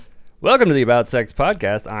Welcome to the About Sex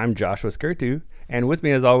podcast. I'm Joshua Skirtu, and with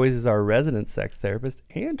me as always is our resident sex therapist,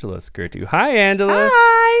 Angela Skirtu. Hi, Angela.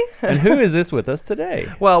 Hi. And who is this with us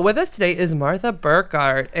today? Well, with us today is Martha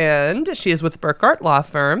Burkhart, and she is with Burkhart Law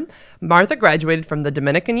Firm. Martha graduated from the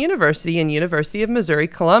Dominican University and University of Missouri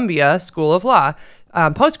Columbia School of Law.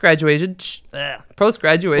 Post-graduation,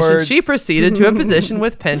 she proceeded to a position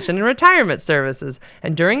with pension and retirement services.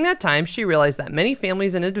 And during that time, she realized that many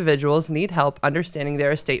families and individuals need help understanding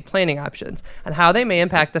their estate planning options and how they may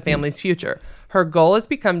impact the family's future. Her goal has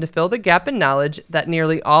become to fill the gap in knowledge that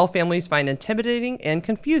nearly all families find intimidating and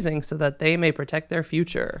confusing so that they may protect their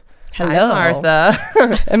future. Hello. Hi,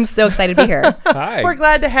 Martha. I'm so excited to be here. Hi. We're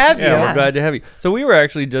glad to have you. Yeah, we're glad to have you. So we were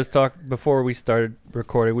actually just talking, before we started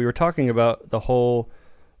recording, we were talking about the whole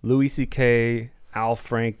Louis C.K., Al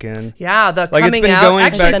Franken. Yeah, the Like, it's coming been out. going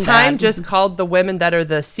Actually, back- Time just called the women that are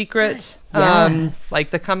the secret, Yes. like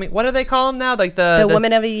the coming. What do they call them now? Like the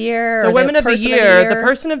Women of the Year. the or women of the person year, the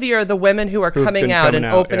person of the year, the women who are Who've coming been out coming and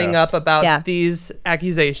out, opening yeah. up about Yeah. these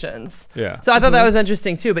accusations. Yeah. So I thought that was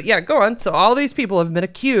interesting too. But yeah, go on. So all these people have been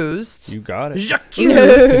accused. You got it.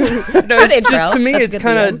 J'accused. No, Are it's they, just, Trell? to me, That's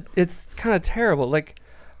it's good kind of terrible. Like,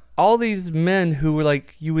 all these men who were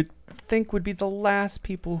like, you would think would be the last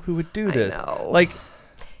people who would do I this. know. Like,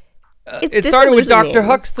 It's it started with Dr. disillusioning.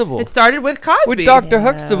 Huxtable. It started with Cosby. With Dr.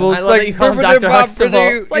 Huxtable. I love like, that you call him bibbidi Dr. bobbidi, Huxtable.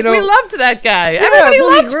 It's like, you know, we loved that guy. Yeah, Everybody Well,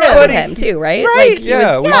 we loved grew him. up with him too, right? Right. Like, he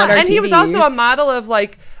Yeah, was we- on our and he was TV. also a model of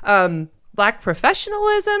like black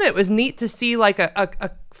professionalism. It was neat to see like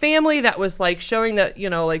a family that was like showing that, you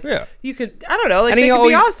know, like Yeah. you could, I don't know, like And he they could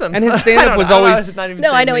always- be awesome. and his I stand-up don't was know. always- was not even No,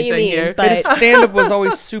 saying I know what you anything mean, here. but- his stand-up was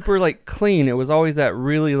always super, like, clean. It was always that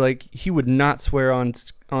really, like, he would not swear on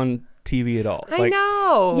TV at all. I Like,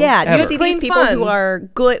 know. Yeah, Ever. you see Clean these people fun. who are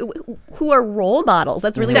good, who are role models.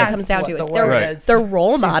 That's really what it That's comes down what to. the They're, word Right. is. they're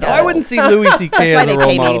role models. I wouldn't see Louis C.K. why as a they role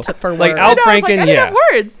pay me model. for Like, words. Al I know, I was like, Franken, I didn't yeah. have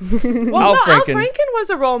words. Well, Al no, Al Franken. Franken was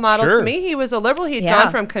a role model Sure. to me. He was a liberal. He'd Yeah.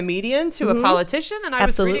 gone from comedian to a politician, and I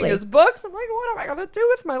was reading Absolutely. his books. I'm like, what am I going to do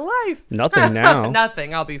with my life? Nothing now.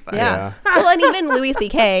 Nothing. I'll be fine. Yeah. Well, and even Louis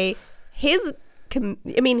C.K., his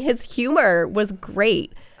humor was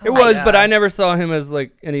great. It was, yeah. but I never saw him as,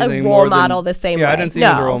 like, anything role more than... model the same Yeah, I way. didn't see him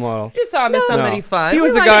as a No. role model. Just saw him as somebody No. fun. He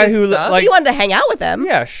was We the liked guy his who, stuff. like... You wanted to hang out with him.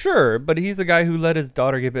 Yeah, sure, but he's the guy who let his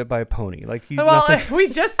daughter get bit by a pony. Like, he's Well, nothing... we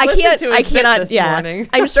just I listened can't. to his I bit cannot. this Yeah, morning.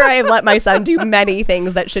 I'm sure I have let my son do many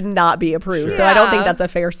things that should not be approved. Sure. So I don't think Yeah. that's a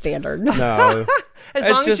fair standard. No. As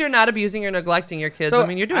It's long as just- you're not abusing or neglecting your kids, So, I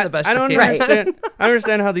mean, you're doing the best I you don't can. understand. I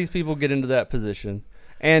understand how these people get into that position.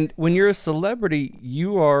 And when you're a celebrity,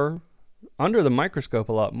 you are under the microscope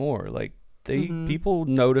a lot more. Like, people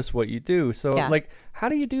notice what you do. So, Yeah. like, how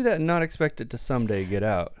do you do that and not expect it to someday get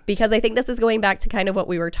out? Because I think this is going back to kind of what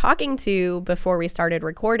we were talking to before we started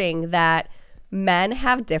recording, that men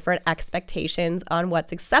have different expectations on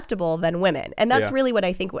what's acceptable than women. And that's Yeah. really what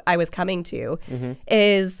I think I was coming to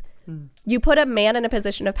is you put a man in a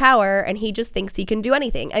position of power and he just thinks he can do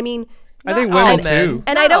anything. I mean, I think Not all women men. too.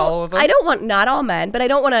 and Not all of them. I don't want not all men, but I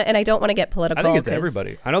don't want to get political. I think it's 'cause-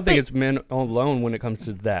 everybody. I don't think it's men alone when it comes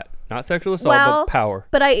to that. Not sexual assault, Well, but power.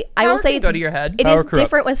 But I Power will say can it's, go to your head. it Power is corrupts.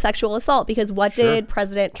 different with sexual assault because what Sure. did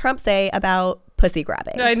President Trump say about pussy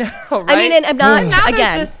grabbing? I know, right? I mean, and I'm not Now there's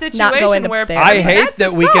again this not situation going where there. I mean, hate that's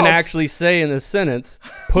that we can assault. actually say in this sentence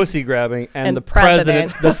pussy grabbing and And the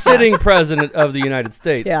president, president. the sitting president of the United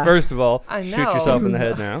States. Yeah. First of all, I shoot know. yourself in the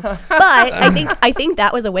head now. But I think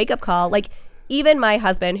that was a wake up call. Like even my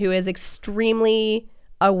husband, who is extremely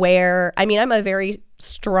aware. I mean, I'm a very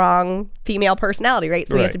strong female personality, right?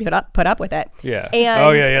 So he has Right. to put up with it. Yeah. And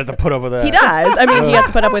Oh yeah, he has to put up with that. he does. I mean, he has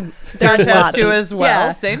to put up with. Josh There's has lots to of- as well.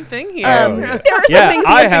 Yeah. Same thing here. Oh, There yeah. are some Yeah, things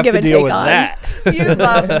he I has to have give to and deal take with on. that. You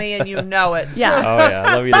love me and you know it. Yeah. Oh yeah,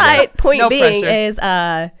 I love you to death. But point No being pressure.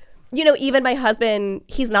 is, you know, even my husband,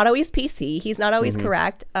 he's not always PC. He's not always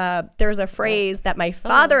correct. There's a phrase that my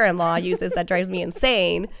father-in-law uses that drives me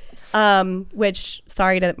insane. Which,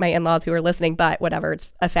 sorry to my in-laws who are listening, but whatever, it's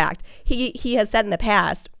a fact. He has said in the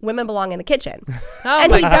past, women belong in the kitchen. Oh And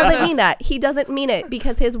my he doesn't goodness. mean that. He doesn't mean it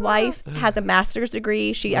because his wife has a master's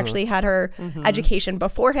degree. She actually had her education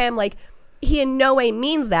before him. Like, he in no way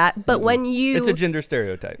means that. But when you... It's a gender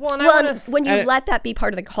stereotype. Well, and I Well, wanna, when you and- let that be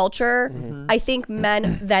part of the culture, I think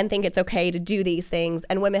men then think it's okay to do these things,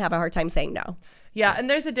 and women have a hard time saying no. Yeah, and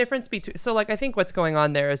there's a difference between. So, like, I think what's going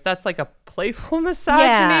on there is that's like a playful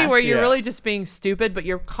misogyny where you're really just being stupid, but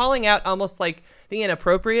you're calling out almost like the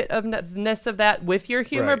inappropriateness of that with your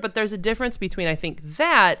humor. Right. But there's a difference between, I think,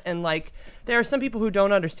 that and like there are some people who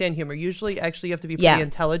don't understand humor. Usually, actually, you have to be pretty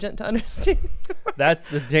intelligent to understand humor. That's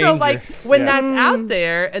the danger. So, like, when that's out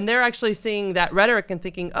there and they're actually seeing that rhetoric and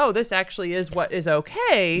thinking, oh, this actually is what is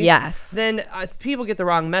okay. Yes. Then people get the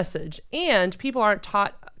wrong message. And people aren't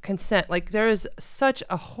taught consent. Like, there is such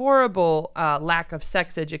a horrible lack of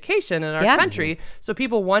sex education in our country. So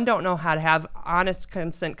people, one, don't know how to have honest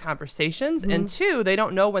consent conversations, and two, they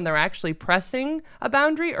don't know when they're actually pressing a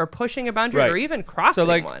boundary or pushing a boundary or even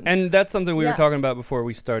crossing one. And that's something we were talking about before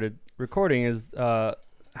we started recording is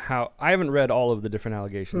how I haven't read all of the different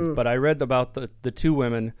allegations, but I read about the two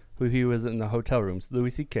women who he was in the hotel rooms, Louis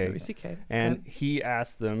C.K. And he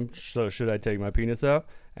asked them, so should I take my penis out?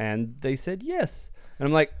 And they said yes. And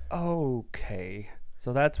I'm like, okay,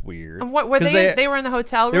 so that's weird. And what were they were in the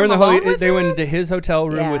hotel room. They were in they went into his hotel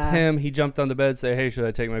room with him. He jumped on the bed, say, "Hey, should I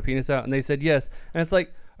take my penis out?" And they said yes. And it's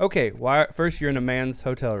like, okay, why? First, you're in a man's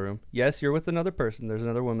hotel room. Yes, you're with another person. There's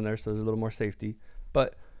another woman there, so there's a little more safety.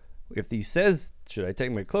 But if he says, "Should I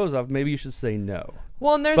take my clothes off?" maybe you should say no.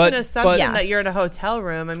 Well, and there's an assumption that you're in a hotel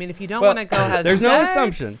room. I mean, if you don't want to go have there's sex, no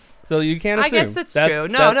assumption. So you can't assume. I guess that's true.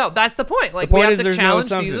 No, that's the point. Like, we have to challenge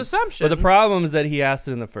these assumptions. But the problem is that he asked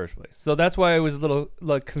it in the first place. So that's why it was a little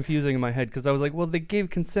confusing in my head, because I was like, well, they gave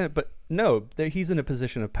consent, but no, he's in a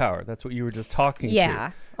position of power. That's what you were just talking to.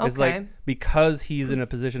 Yeah. It's like, because he's in a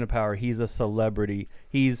position of power, he's a celebrity.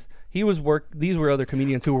 These were other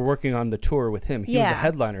comedians who were working on the tour with him. He was the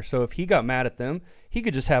headliner. So if he got mad at them, he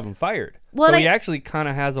could just have them fired. Well, so he actually kind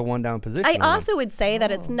of has a one-down position. I also would say that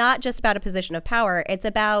it's not just about a position of power. It's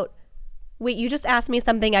about, wait, you just asked me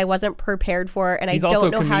something I wasn't prepared for, and I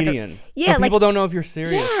don't know how to. Yeah, so people don't know if you're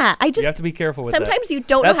serious. Yeah, you have to be careful with that. Sometimes you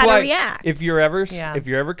don't know how to react. If you're ever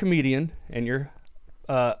a comedian and you're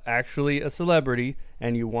actually a celebrity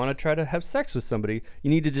and you want to try to have sex with somebody, you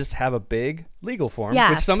need to just have a big legal form,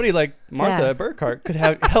 which somebody like Martha Burkhart could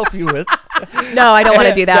help you with. No, I don't want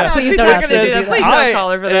to do that. Please don't do that. Please don't call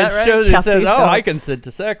her for that, right? It says, I consent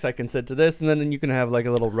to sex, I consent to this, and then you can have like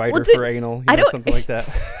a little writer for anal, something like that.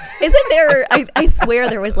 Isn't there, I swear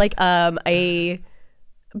there was like a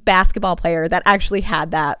basketball player that actually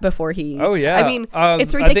had that before he. Oh yeah. I mean,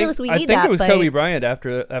 it's ridiculous. I think it was Kobe Bryant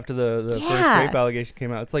after the first rape allegation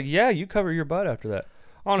came out. It's like, you cover your butt after that.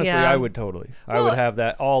 Honestly, I would totally. I would have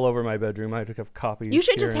that all over my bedroom. I would have copies. You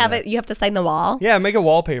should just have it. You have to sign the wall. Yeah, make a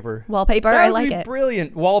wallpaper. I like it.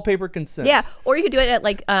 Brilliant. Wallpaper consent. Yeah, or you could do it at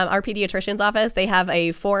like our pediatrician's office. They have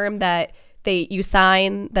a form that you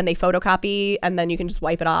sign, then they photocopy, and then you can just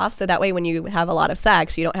wipe it off. So that way, when you have a lot of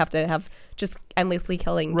sex, you don't have to have just endlessly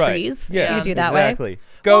killing trees. Yeah, you do that exactly. way.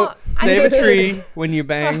 Go save a tree when you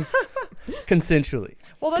bang consensually.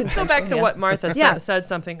 Well, let's go back to what Martha said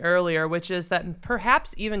something earlier, which is that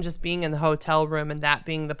perhaps even just being in the hotel room and that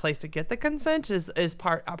being the place to get the consent is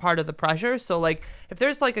part of the pressure. So, like, if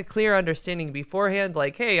there's like a clear understanding beforehand,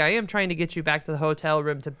 like, hey, I am trying to get you back to the hotel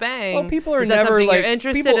room to bang. Well, people are is that never something like you're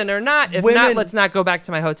interested in or not. If not, let's not go back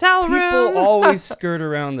to my hotel room. People always skirt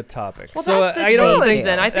around the topic. Well, so that's the challenge.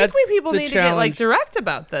 Then I think people need to get like direct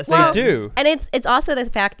about this. They do, and it's also the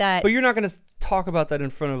fact that. But you're not going to talk about that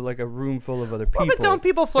in front of like a room full of other people. Well, but don't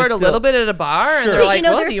people flirt a little bit at a bar and they're like,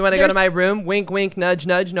 well, do you want to go to my room? Wink, wink, nudge,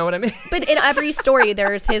 nudge. Know what I mean? But in every story,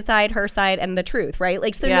 there's his side, her side, and the truth, right?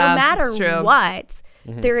 Like, so no matter what,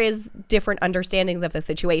 there is different understandings of the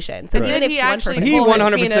situation. So even if one person he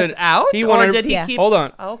 100% out, or did he keep? Hold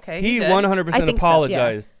on. Okay, he 100%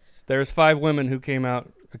 apologized. So, there's 5 women who came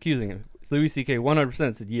out accusing him. Louis C.K.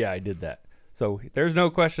 100% said, "Yeah, I did that." So there's no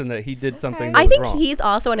question that he did something that was wrong. I think he's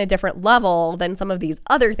also on a different level than some of these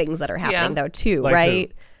other things that are happening, though, too, like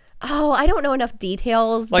right? Oh, I don't know enough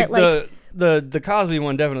details. Like, but the Cosby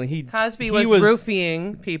one, definitely. Cosby was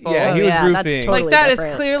roofing people. Yeah, he was roofing. That's totally like that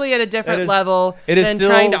different. is clearly at a different level than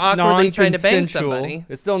trying to awkwardly trying to bang somebody.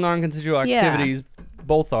 It's still non-consensual activities.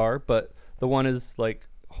 Both are, but the one is like,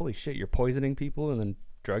 holy shit, you're poisoning people and then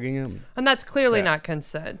drugging them. And that's clearly not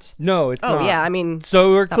consent. No, it's not. Oh, yeah, I mean.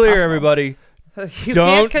 So we're clear, everybody. You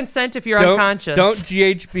can't consent if you're unconscious. Don't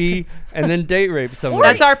GHB and then date rape someone.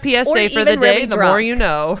 That's our PSA for the day. The more you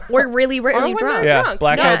know. We're really drunk. Yeah,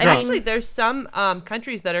 blackout drunk. Actually, there's some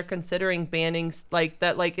countries that are considering banning like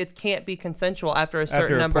that. Like it can't be consensual after a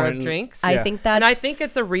certain number of drinks. I think that, and I think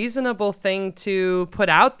it's a reasonable thing to put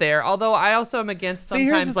out there. Although I also am against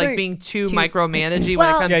sometimes like being too micromanaging when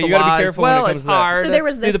it comes to you gotta laws. be careful when it comes it's to that. hard. So there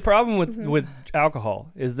was this. See, the problem with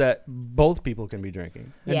alcohol is that both people can be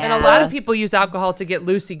drinking. Yeah. And a lot of people use alcohol to get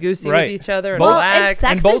loosey-goosey with each other and Both- and relax.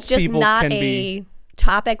 sex And both is just people not can a be-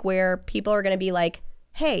 topic where people are going to be like,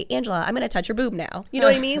 hey, Angela, I'm going to touch your boob now. You know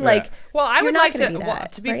what I mean? Yeah. Like, Well, I you're would not like gonna to, do well,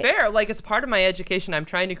 that, to be right? fair, like as part of my education, I'm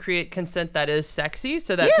trying to create consent that is sexy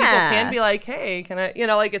so that people Yeah. can be like, hey, can I,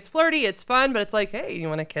 like it's flirty, it's fun, but it's like, hey, you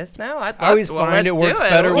want to kiss now? I always find it works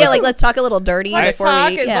better yeah, like let's talk a little dirty Let's before talk,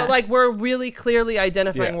 we, yeah. but like we're really clearly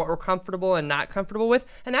identifying Yeah. what we're comfortable and not comfortable with.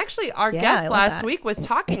 And actually, our Yeah, I guest love last that. week was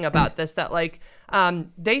talking about this. That like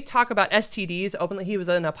they talk about STDs openly. He was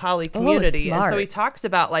in a poly community, and so smart. he talks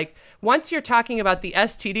about like once you're talking about the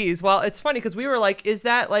STDs. Well, it's funny because we were like, "Is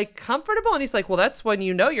that like comfortable?" And he's like, "Well, that's when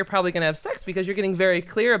you know you're probably going to have sex because you're getting very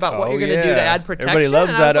clear about what Oh, you're going to do to yeah. add protection." Everybody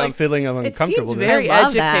loves And I was that like, feeling of It seemed uncomfortableness. very I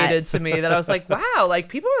love that. educated to me that I was like, "Wow!" Like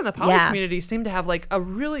people in the poly Yeah. community seem to have like a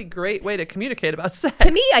really great way to communicate about sex.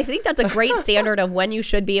 To me, I think that's a great standard of when you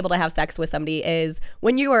should be able to have sex with somebody is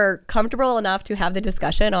when you are comfortable enough to have the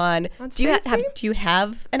discussion on do you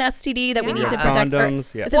have an STD that we need to Yeah. protect?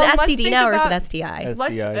 Condoms, yeah. Is it Well, an let's STD think now or is it about- STI?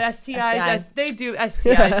 Let's STIs. they do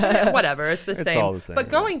STIs, whatever. It's the same. all the same, But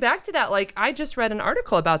yeah. going back to that, like I just read an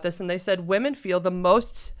article about this, and they said women feel the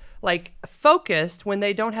most like focused when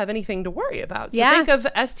they don't have anything to worry about. So Yeah. think of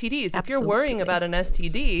STDs. If you're worrying about an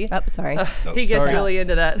STD, Oh, sorry. he gets sorry. really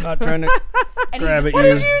into that. Not trying to grab at What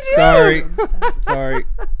you. did you do? Sorry. Sorry.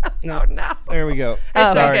 No. No. There we go.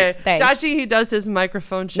 Oh, Sorry. Okay, Thanks. Joshy, he does his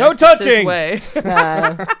microphone checks. No It's his touching! way.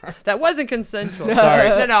 Uh, That wasn't consensual.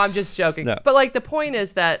 Sorry. No, I'm just joking. No. But like the point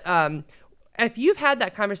is that if you've had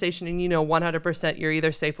that conversation and you know 100% you're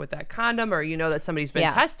either safe with that condom or you know that somebody's been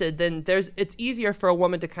Yeah. tested, then it's easier for a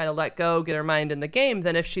woman to kind of let go, get her mind in the game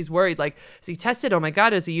than if she's worried like, is he tested? Oh my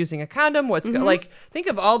God, is he using a condom? Like think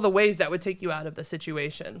of all the ways that would take you out of the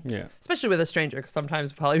situation. Yeah. Especially with a stranger, because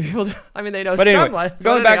sometimes probably people, they know But anyway, somewhat.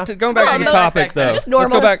 going back to the topic though. just Let's go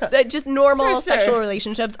normal, back. just normal Sure, sure. sexual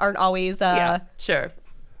relationships aren't always, yeah, sure.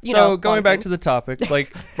 you So know. going back to the topic,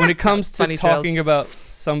 like when it comes to Funny trails. talking about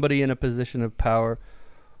somebody in a position of power,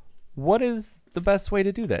 what is the best way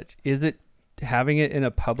to do that? Is it having it in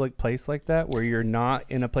a public place like that where you're not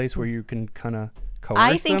in a place where you can kind of coerce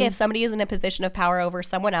I think them? if somebody is in a position of power over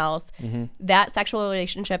someone else, that sexual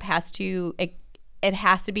relationship has to it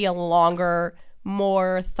has to be a longer,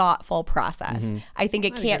 more thoughtful process. I think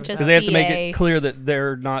it can't just because they have to be make a, it clear that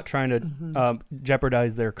they're not trying to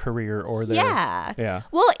jeopardize their career or their yeah.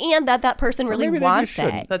 Well, and that person really maybe they wants just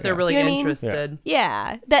shouldn't. it. That they're Yeah. really You know what I mean? interested.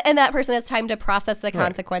 Yeah, that person has time to process the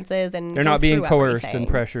consequences and they're go not being through coerced everything. and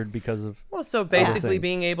pressured because of Well, so basically things.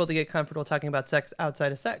 being able to get comfortable talking about sex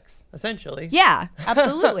outside of sex, essentially. Yeah,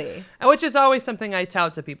 absolutely. Which is always something I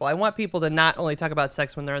tout to people. I want people to not only talk about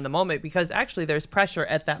sex when they're in the moment, because actually there's pressure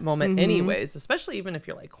at that moment anyways, especially even if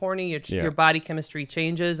you're like horny, your body chemistry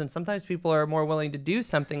changes, and sometimes people are more willing to do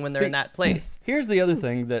something when they're in that place. Here's the other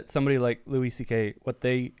thing that somebody like Louis C.K. what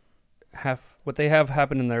they have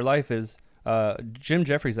happen in their life is Jim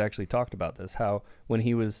Jeffries actually talked about this, how when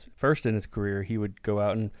he was first in his career, he would go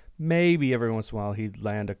out and maybe every once in a while he'd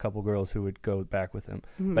land a couple girls who would go back with him.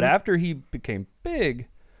 But after he became big,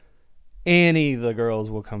 any of the girls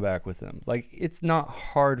will come back with him. Like, it's not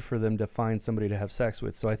hard for them to find somebody to have sex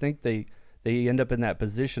with. So I think they end up in that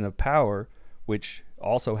position of power, which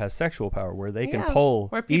also has sexual power, where they can pull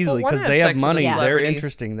where people easily wanna because have they sex have with a money, they're celebrity.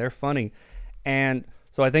 interesting, they're funny. And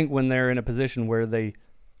so I think when they're in a position where they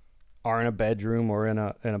are in a bedroom or in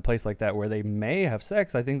a place like that where they may have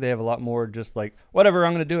sex, I think they have a lot more just like, whatever,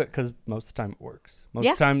 I'm going to do it, because most of the time it works. Most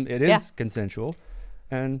of the time it is consensual.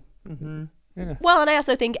 And yeah. Well, and I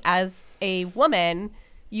also think as a woman,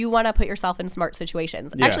 you want to put yourself in smart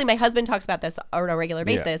situations. Yeah. Actually, my husband talks about this on a regular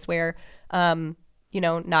basis where,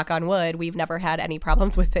 knock on wood, we've never had any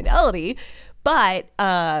problems with fidelity. But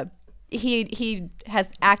he has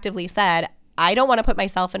actively said, I don't want to put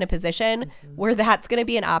myself in a position where that's going to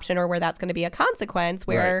be an option or where that's going to be a consequence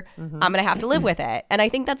where I'm going to have to live with it. And I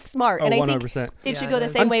think that's smart. And I 100%. think it should Yeah, go it the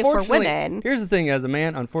is. same way for Unfortunately, women. Here's the thing, as a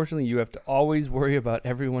man, unfortunately, you have to always worry about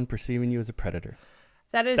everyone perceiving you as a predator.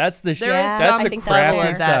 That's the there Yeah, is that's some I the think level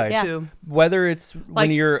crappy of that side. Yeah. too. Whether it's Like-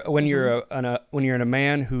 when you're a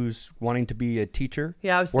man who's wanting to be a teacher,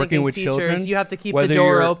 Yeah, I was working thinking with teachers, children, you have to keep the whether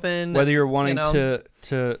door you're- open. whether you're wanting to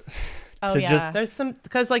Oh, to yeah. just There's some,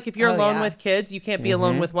 because like if you're Oh, alone yeah. with kids, you can't be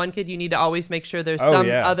alone with one kid. You need to always make sure there's Oh, some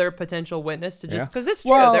yeah. other potential witness to just, Yeah. because it's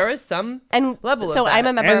true. Well, there is some And level so of that. I'm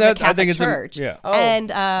a member And of the that- I think Catholic it's Church. yeah. Oh, And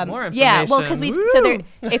more yeah, well, because information. so there,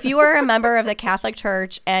 if you are a member of the Catholic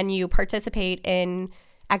Church and you participate in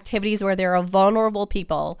activities where there are vulnerable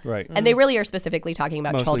people, Right. and they really are specifically talking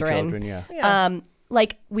about Mostly children. children, yeah. Yeah.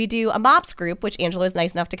 like we do a MOPS group, which Angela is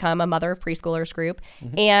nice enough to come, a mother of preschoolers group,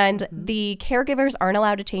 and the caregivers aren't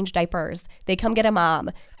allowed to change diapers. They come get a mom.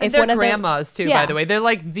 And they're grandmas too, by the way. They're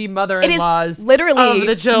like the mother-in-laws it is literally of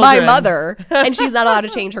the children. my mother, and she's not allowed to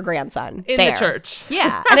change her grandson in the church.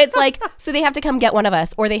 Yeah, and it's like, so they have to come get one of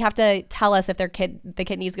us, or they have to tell us if the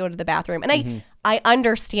kid needs to go to the bathroom. And I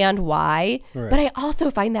understand why, but I also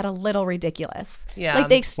find that a little ridiculous. Yeah, like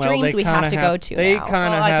the extremes we have to go to. They now.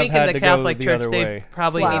 kind of I think in the Catholic Church they way.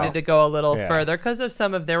 probably needed to go a little further because of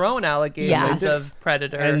some of their own allegations of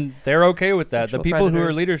predator. And they're okay with that. The people predators. who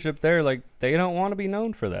are leadership there, like, they don't want to be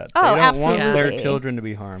known for that. Oh, they don't absolutely. want their children to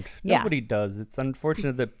be harmed. Yeah. Nobody does. It's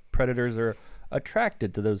unfortunate that predators are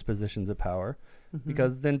attracted to those positions of power.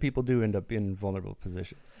 Because then people do end up in vulnerable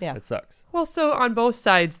positions. Yeah. It sucks. Well, so on both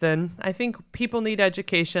sides then, I think people need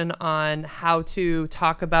education on how to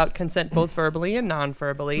talk about consent both verbally and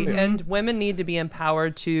non-verbally. And women need to be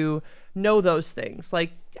empowered to know those things.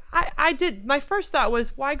 Like my first thought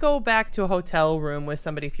was, why go back to a hotel room with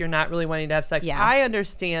somebody if you're not really wanting to have sex? Yeah. I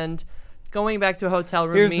understand going back to a hotel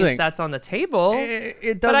room means that's on the table.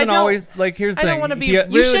 It doesn't always, like, here's the thing. I don't want to be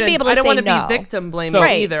rude. You should be able to I don't say want to no. be victim blaming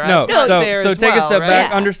Right. either. No, That's not fair so as take a well, step right?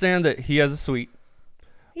 back. Yeah. Understand that he has a suite.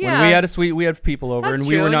 Yeah. When we had a suite, we had people over, That's and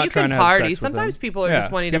true. we were not you trying can to party. have sex with Sometimes them. people are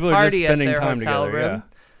just wanting to People are just party at spending their time hotel together, room.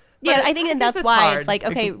 Yeah, But I think I that's guess it's why hard. it's like,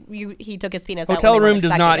 okay, he took his penis out Hotel when they room weren't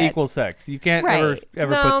does not expecting it. equal sex. You can't Right.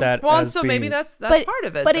 ever put that Well, as so being, maybe that's But part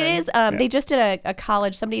of it. But then. it is. They just did a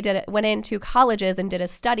college. Somebody went into colleges and did a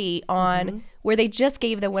study on where they just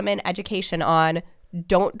gave the women education on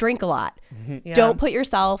don't drink a lot, Yeah. don't put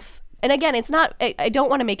yourself. And again, it's not. I don't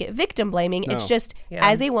want to make it victim blaming. No. It's just Yeah.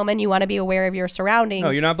 as a woman, you want to be aware of your surroundings. No,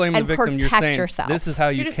 you're not blaming and the victim. You're protect saying yourself. this is how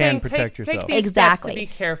you You're just can saying, protect take yourself. these Exactly. steps to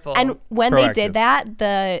be careful. And when they Proactive. did that,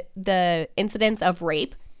 the incidence of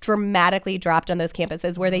rape dramatically dropped on those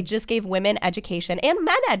campuses where they just gave women education and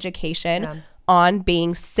men education on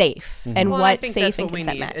being safe and Well, I what think safe that's and what we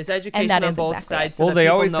consent need meant. is And education that on is both exactly sides. So Well, that they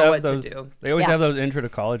people always know have what those. to do. They always Yeah. have those intro to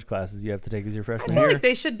college classes you have to take as your freshman I feel year. like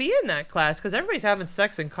they should be in that class because everybody's having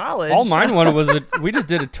sex in college. All mine wanted was we just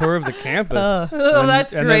did a tour of the campus. Oh,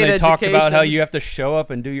 that's and great then they talked about how education. you have to show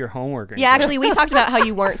up and do your homework. And Yeah, shit. actually, we talked about how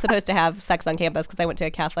you weren't supposed to have sex on campus because I went to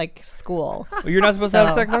a Catholic school. Well, you're not supposed to have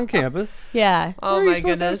So- sex on campus. Yeah. Oh Where are you my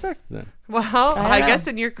supposed to have goodness. sex then? Well, I I don't guess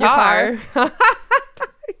know. in your Your car.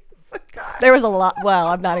 There was a lot. Well,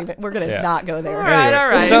 I'm not even. We're gonna Yeah. not go there. All right, all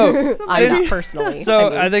right. So, I'm not since- personally. so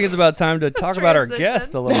mean. I think it's about time to talk about our Transition.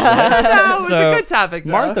 guest a little bit. No, it was So, a good topic,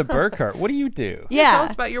 though. Martha Burkhart, what do you do? yeah. Tell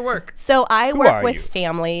us about your work. So I Who work are with you?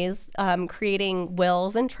 families, creating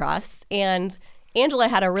wills and trusts. And Angela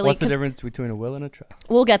had a really. What's the 'cause difference between a will and a trust?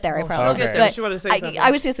 We'll get there. I She'll promise. get Okay. there. But She wanted to say something.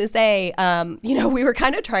 I was just gonna say, we were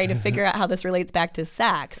kind of trying to figure out how this relates back to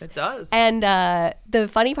sex. It does. And the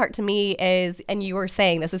funny part to me is, and you were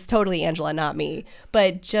saying this is totally Angela, not me,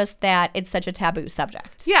 but just that it's such a taboo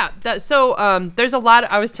subject. Yeah. So there's a lot.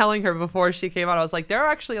 I was telling her before she came out, I was like, there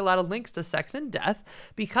are actually a lot of links to sex and death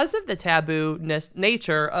because of the taboo-ness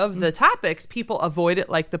nature of the topics. People avoid it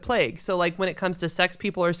like the plague. So like when it comes to sex,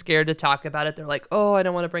 people are scared to talk about it. They're like, oh, I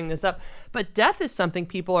don't want to bring this up. But death is something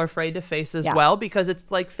people are afraid to face as Yeah. well because it's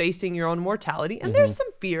like facing your own mortality. And there's some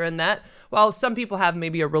fear in that. While some people have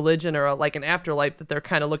maybe a religion or like an afterlife that they're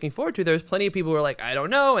kind of looking forward to, there's plenty of people who are like, I don't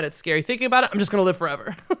know, and it's scary thinking about it. I'm just going to live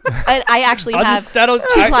forever. And I actually have that'll-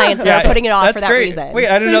 two clients that are putting it off that's for that great. reason. Wait,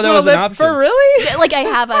 I didn't They know just that wanna was an live option. For really? Like I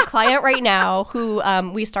have a client right now who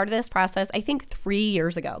we started this process I think 3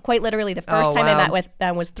 years ago. Quite literally, the first Oh, time I wow. met with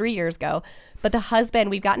them was 3 years ago. But the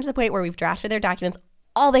husband, we've gotten to the point where we've drafted their documents.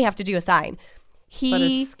 All they have to do is sign. But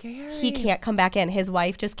it's scary. He can't come back in. His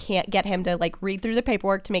wife just can't get him to like read through the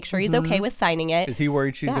paperwork to make sure he's okay with signing it. Is he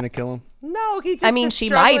worried she's going to kill him? No, he just. I mean, is she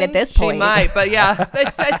might struggling. at this She point. might, but yeah,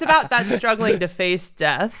 it's about that struggling to face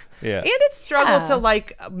death. Yeah. And it's struggle Yeah. to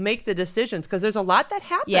like make the decisions because there's a lot that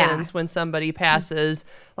happens Yeah. when somebody passes.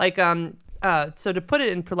 Like so to put it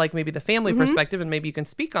in like maybe the family perspective, and maybe you can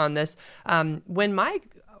speak on this. When my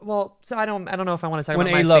so I don't know if I want to talk When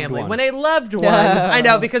about a my loved family. one. When a loved one, I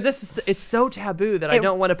know because it's so taboo that I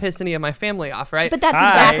don't want to piss any of my family off, right? But that's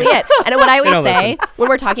Hi. exactly it. And what I don't always say listen. when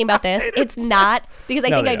we're talking about this, it's not because I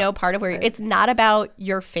No, think they I know don't. part of where it's not about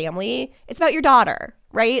your family. It's about your daughter,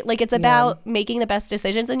 right? Like it's about making the best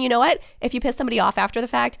decisions. And you know what? If you piss somebody off after the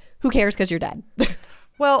fact, who cares? Because you're dead.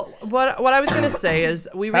 Well, what I was gonna say is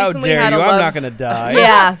we How recently dare had you? a I'm love. not going to die.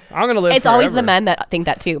 Yeah. I'm going to live It's always the forever. men that think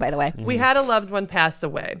that too, by the way. We had a loved one pass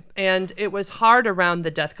away, and it was hard around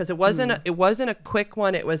the death because it wasn't a quick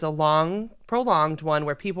one. It was a long prolonged one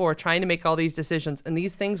where people were trying to make all these decisions and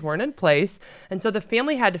these things weren't in place. And so the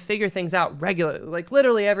family had to figure things out regularly. Like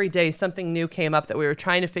literally every day something new came up that we were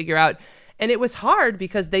trying to figure out. And it was hard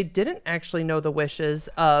because they didn't actually know the wishes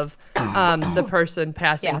of the person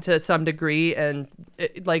passing to some degree. And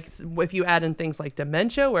like if you add in things like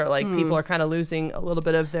dementia, where like people are kind of losing a little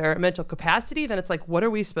bit of their mental capacity, then it's like, what are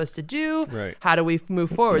we supposed to do? Right. How do we move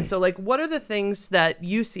forward? So like, what are the things that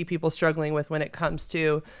you see people struggling with when it comes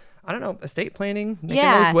to, I don't know, estate planning, making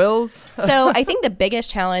those wills? So I think the biggest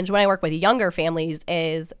challenge when I work with younger families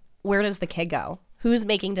is, where does the kid go? Who's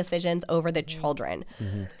making decisions over the children?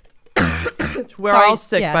 We're all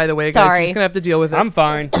sick, by the way, guys. You're just gonna have to deal with it. I'm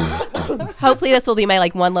fine. Hopefully this will be my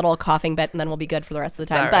like one little coughing bit, and then we'll be good for the rest of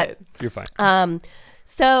the time. But you're fine.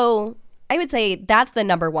 So I would say that's the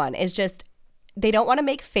number one, is just they don't want to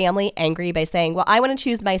make family angry by saying, well, I want to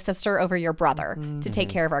choose my sister over your brother to take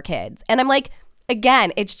care of our kids. And I'm like,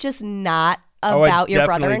 again, it's just not about your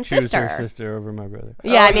brother and sister. I would definitely choose your sister over my brother.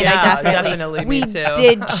 Yeah, I mean, I definitely we me too.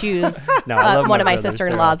 did choose one of my brothers.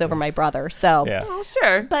 sister-in-laws over my brother. So, well,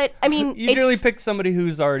 sure. But I mean, you generally pick somebody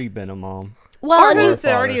who's already been a mom. Well, or who's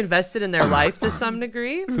already invested in their life to some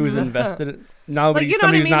degree. Who's invested? Nobody, like, you know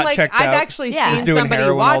what I somebody who's mean? not Like, checked I've out. actually seen doing somebody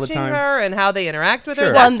heroin all the watching time. her and how they interact with her.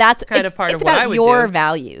 Sure. well, That's that's kind of part of what about I would your do.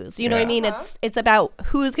 values. You know what I mean? It's about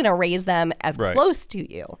who's going to raise them as close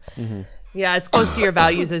to you. Yeah, as close to your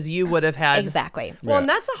values as you would have had. Exactly. Well, and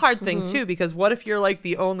that's a hard thing too, because what if you're like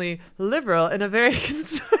the only liberal in a very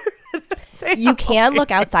conservative family? You can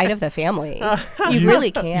look outside of the family. You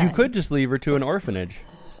really can. You could just leave her to an orphanage.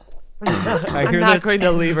 I'm not going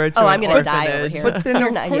to leave her to an I'm going to die over orphanage. here. But then,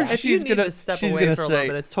 of course, If you she's need gonna to step she's away gonna for a say, little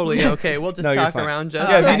bit, it's totally okay. We'll just No, you're talk fine. around you.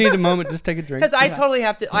 Yeah, if you need a moment, just take a drink. Because I totally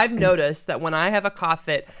have to. I've noticed that when I have a cough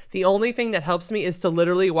fit, the only thing that helps me is to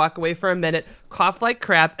literally walk away for a minute, cough like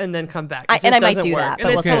crap, and then come back. And I might doesn't do work. that, And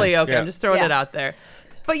but it's we'll totally see. okay. Yeah. I'm just throwing it out there.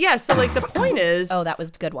 But yeah, so like the point is. Oh, that was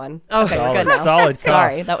a good one. Okay, we're good now. Solid cough.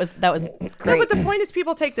 Sorry, that was great. No, but the point is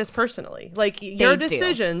people take this personally. Like your do.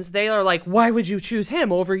 decisions, they are like, why would you choose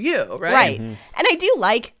him over you? Right. Right. And I do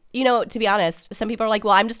like, to be honest, some people are like,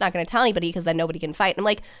 well, I'm just not going to tell anybody because then nobody can fight. And I'm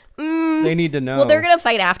like, they need to know. well, they're going to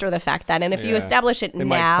fight after the fact then. And if you establish it They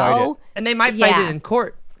might fight now, it. And they might fight it in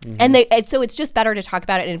court. and so it's just better to talk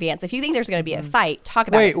about it in advance. If you think there's going to be a fight, talk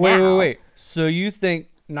about it now. Wait. So you think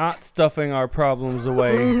not stuffing our problems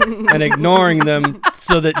away and ignoring them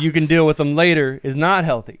so that you can deal with them later is not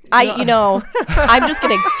healthy? I'm just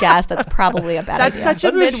going to guess that's probably a bad idea. That's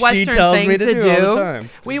such a That's what she Midwestern tells thing me to to do all the do. time.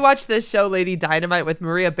 We watched this show, Lady Dynamite, with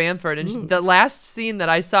Maria Bamford, and the last scene that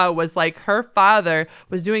I saw was like her father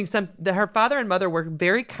was doing her father and mother were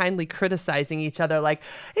very kindly criticizing each other, like,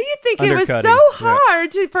 you think it was so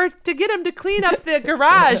Undercutting. hard to get him to clean up the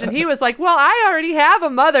garage, and he was like, well, I already have a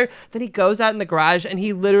mother. Then he goes out in the garage and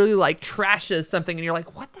he literally like trashes something, and you're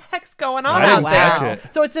like, what the heck's going on I out didn't there? catch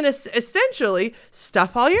it. So it's essentially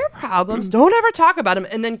stuff all your problems, don't ever talk about them,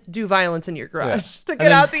 and then do violence in your garage to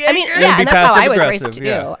get out the anger. I mean, And yeah, be and that's how I was passive-aggressive, raised too.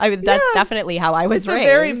 yeah. That's definitely how I was it's raised. a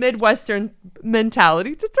very Midwestern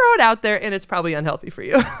mentality to throw it out there, and it's probably unhealthy for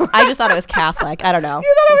you. I just thought it was Catholic. I don't know.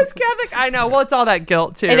 You thought it was Catholic? I know. Well, it's all that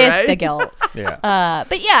guilt too, It is right? the guilt. Yeah.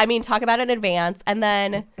 But yeah, I mean, talk about it in advance. And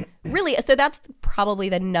then really, so that's probably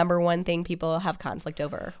the number one thing people have conflict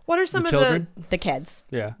over. What are some The of children? The kids.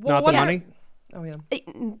 Yeah. Well, not what the are- money. Oh yeah.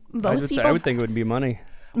 I would think it would be money.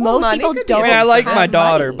 Most money people could be don't. I mean, I like have my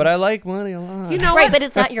daughter, money. but I like money a lot. You know Right, what? but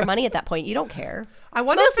it's not your money at that point. You don't care. I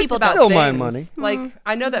wonder most if people it's about don't. Still my things. money. Like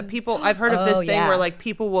I know that people. I've heard of this Oh, thing yeah. where like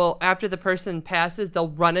people will, after the person passes, they'll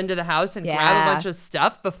run into the house and grab Yeah. a bunch of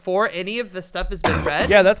stuff before any of the stuff has been read.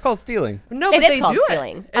 Yeah, that's called stealing. No, It but is they called do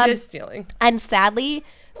stealing. it. It is stealing. And sadly,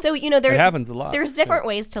 so there It happens a lot. There's different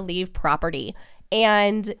ways to leave property,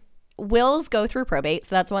 and wills go through probate.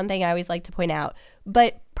 So that's one thing I always like to point out.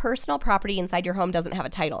 But personal property inside your home doesn't have a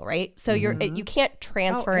title, right? So you can't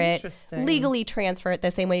transfer it, interesting. legally transfer it the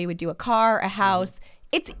same way you would do a car, a house.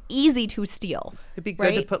 It's easy to steal. It'd be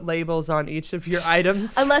good to right? put labels on each of your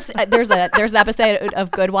items. Unless there's an episode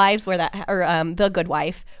of Good Wives where The Good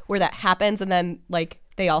Wife where that happens, and then like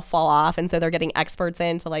they all fall off, and so they're getting experts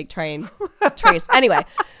in to like try and trace. Anyway,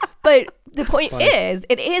 but the point is,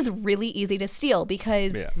 it is really easy to steal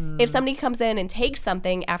because if somebody comes in and takes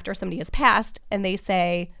something after somebody has passed, and they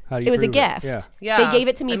say How do you it was a prove it? gift, Yeah. they gave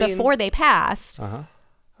it to me I mean- before they passed.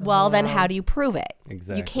 Well, then how do you prove it?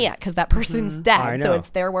 Exactly. You can't because that person's I dead. know. So it's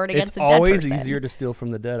their word against It's a dead always person. easier to steal from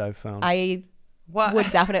the dead, I've found. I What? would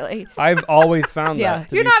definitely. I've always found Yeah. that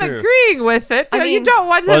to You're be not true. agreeing with it. I You mean- don't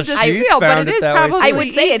want Well, them to she's steal, but found it it is that way, probably too. I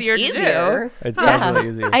would say it's easier to easier. do. It's definitely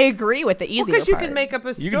easier. I agree with the easier Because you part. can make up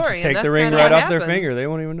a story. You can just and take that's the ring kinda right what off their happens. finger. They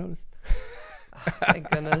won't even notice. My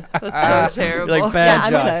goodness, that's so terrible. You're like,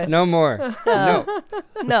 bad, Yeah, Josh. No more. No.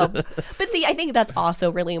 No, but see, I think that's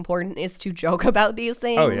also really important is to joke about these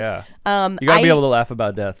things. Oh, yeah. You got to be able to laugh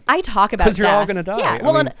about death. I talk about 'Cause you're all death. gonna die. Yeah, I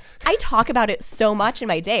well, mean- and I talk about it so much in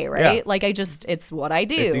my day, right? Yeah. Like it's what I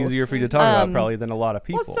do. It's easier for you to talk about probably than a lot of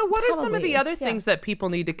people. Well, so what are some of the Probably, other yeah. things that people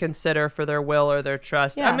need to consider for their will or their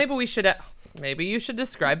trust? Yeah. Maybe you should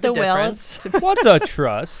describe the The will. difference. What's a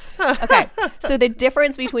trust? Okay, so the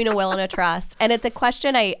difference between a will and a trust, and it's a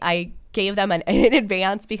question I gave them in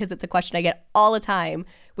advance because it's a question I get all the time,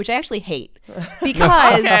 which I actually hate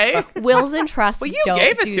because Okay. wills and trusts Well, you don't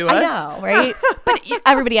gave it do, to I us. know, right? But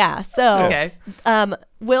everybody asks. So Okay.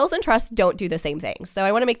 wills and trusts don't do the same thing. So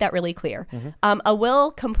I want to make that really clear. A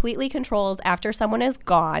will completely controls after someone is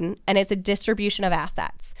gone, and it's a distribution of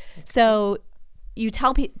assets. So you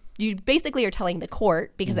tell people. You basically are telling the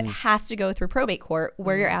court because it has to go through probate court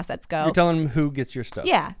where your assets go. You're telling them who gets your stuff.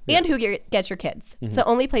 Yeah, and who gets your kids. It's the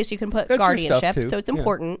only place you can put That's your stuff, guardianship, too. so it's Yeah.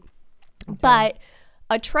 important. But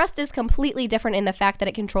a trust is completely different in the fact that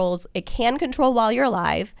it can control while you're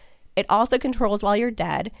alive. It also controls while you're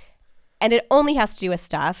dead, and it only has to do with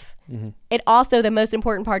stuff. It also, the most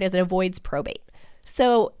important part is it avoids probate.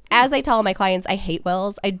 So as I tell all my clients, I hate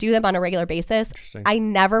wills. I do them on a regular basis. Interesting. I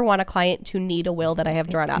never want a client to need a will that I have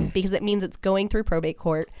drawn up because it means it's going through probate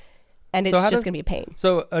court, and it's So how just does- going to be a pain.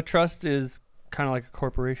 So a trust is kind of like a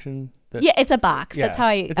corporation. That, Yeah, it's a box. Yeah, That's how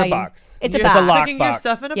I. it's a box. It's a You're box. It's a lock sticking your box.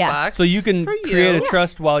 stuff in a Yeah. box. So you can for create a you.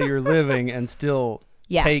 trust while you're living and still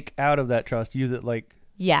Yeah. take out of that trust, use it like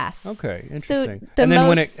Yes. okay, interesting. the And then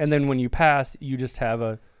most- when you pass, you just have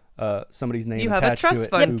a somebody's name You have a attached to trust it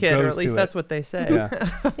fund who kid, or goes at least to that's it. what they say.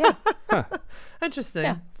 Yeah. Yeah. Interesting.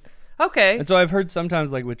 Yeah. Okay. And so I've heard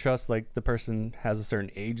sometimes like with trust, like the person has a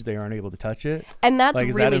certain age, they aren't able to touch it. And that's Like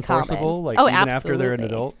is really that enforceable? common. Like oh, even absolutely. after they're an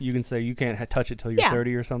adult, you can say you can't touch it till you're Yeah.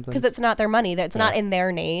 30 or something. Because it's not their money. That it's not in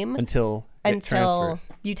their name until it transfers.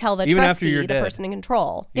 you tell the Even after trustee, you're the dead. person in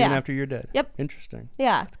control. Even yeah. after you're dead. Yep. Interesting.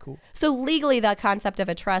 Yeah. That's cool. So legally, the concept of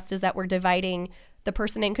a trust is that we're dividing the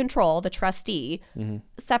person in control, the trustee,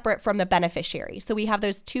 separate from the beneficiary. So we have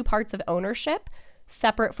those two parts of ownership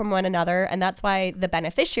separate from one another, and that's why the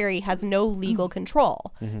beneficiary has no legal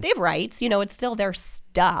control. They have rights, it's still their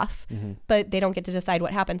stuff, but they don't get to decide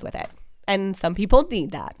what happens with it. And some people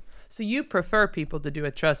need that. So you prefer people to do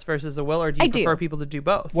a trust versus a will, or do you I do. prefer people to do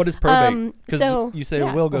both? What is probate? Because so- you say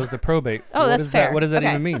yeah. a will goes to probate. Oh, What that's is fair. That, what does that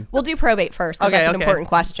Okay. even mean? We'll do probate first. 'cause Okay, that's an okay. important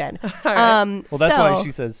question. Well, that's why so-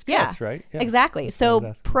 she says yeah, trust, right? Yeah. Exactly. That's what I So was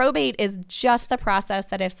asking. probate is just the process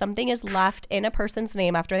that if something is left in a person's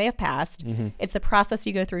name after they have passed, it's the process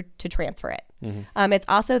you go through to transfer it. It's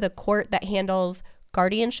also the court that handles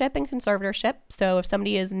guardianship and conservatorship. So if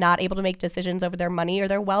somebody is not able to make decisions over their money or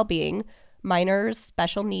their well-being, minors,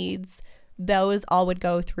 special needs, those all would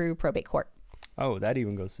go through probate court. Oh, that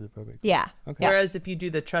even goes to the probate. Yeah. Okay. Yeah. Whereas if you do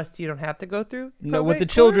the trust, you don't have to go through. No, with the probate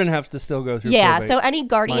children course? have to still go through Yeah, probate. so any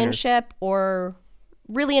guardianship or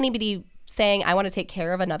really anybody saying I want to take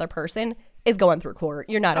care of another person is going through court.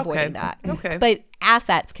 You're not avoiding that. Okay. But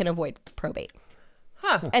assets can avoid probate.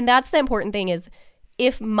 Huh. And that's the important thing is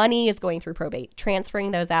if money is going through probate,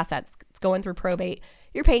 transferring those assets, it's going through probate,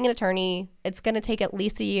 you're paying an attorney. It's going to take at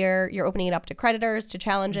least a year. You're opening it up to creditors, to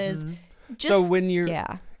challenges. Just, So when you're,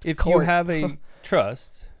 yeah. if Court. you have a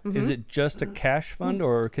trust, is it just a cash fund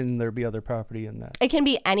or can there be other property in that? It can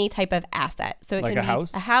be any type of asset. So it Like can a be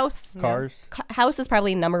house? a house. Cars? House is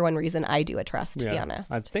probably the number one reason I do a trust, to be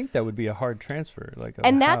honest. I think that would be a hard transfer, like a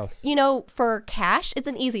And house. that's, for cash, it's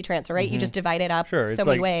an easy transfer, right? You just divide it up Sure, so it's many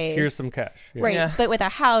like ways. here's some cash. Yeah. Right. Yeah. But with a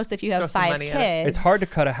house, if you Throw have some 5 money at it. kids. It's hard to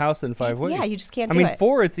cut a house in 5 ways. Yeah, you just can't I do mean, it.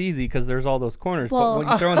 4 it's easy because there's all those corners. Well- but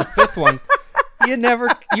when you throw in the 5th one,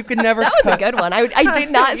 you could never. That was a good one. I did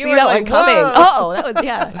not You see were that like, one coming. "Whoa." Oh, that was,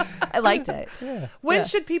 yeah. I liked it. When Yeah.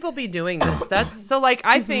 should people be doing this? That's so like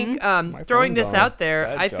I think throwing phone's this on. out there,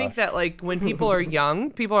 Bad I Josh. think that like when people are young,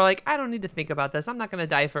 people are like, I don't need to think about this. I'm not gonna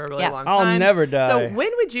die for a really Yeah. long I'll time. never die. So when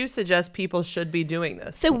would you suggest people should be doing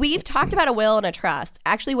this? So we've talked about a will and a trust.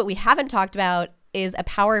 Actually, what we haven't talked about is a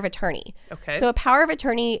power of attorney. Okay. So a power of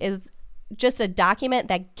attorney is just a document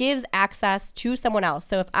that gives access to someone else.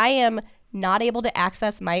 So if I am not able to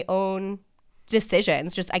access my own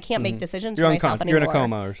decisions, I can't make decisions You're for myself unconscious. You're in anymore. a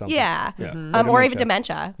coma or something. Yeah. Yeah. Or even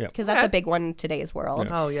dementia, Yeah. because that's Okay. a big one in today's world.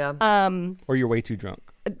 Oh yeah. Or you're way too drunk.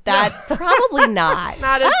 That probably not.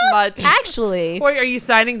 Not as much. Actually, Or are you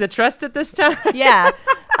signing the trust at this time? yeah.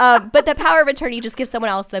 But the power of attorney just gives someone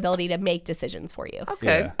else the ability to make decisions for you.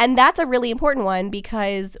 Okay. Yeah. And that's a really important one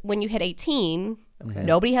because when you hit 18,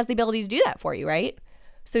 nobody has the ability to do that for you, right?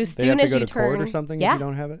 So as They soon have to as go you to court turn or something if yeah, you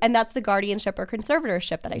don't have it? and that's the guardianship or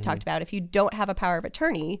conservatorship that I talked about. If you don't have a power of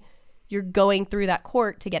attorney, you're going through that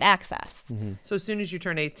court to get access. So as soon as you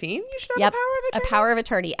turn 18, you should have A power of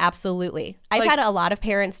attorney, absolutely. I've had a lot of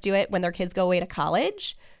parents do it when their kids go away to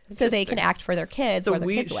college, so they can act for their kids. So or their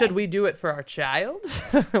kids should away. we do it for our child?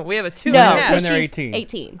 We have a 2 No, and a half. when they're she's 18.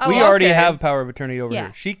 18. Oh, We already okay. have power of attorney over Yeah.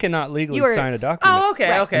 her. She cannot legally You were- sign a document. Oh,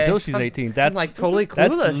 okay, okay. Until she's 18. That's I'm like totally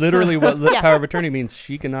clueless. That's literally what Yeah. power of attorney means.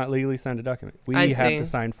 She cannot legally sign a document. We I have see. to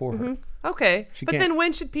sign for her. Okay, She but can't. then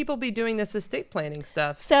when should people be doing this estate planning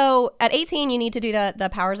stuff? So at 18, you need to do the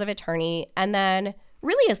powers of attorney. And then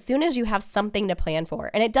really as soon as you have something to plan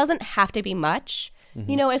for, and it doesn't have to be much,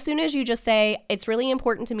 you know, as soon as you just say, it's really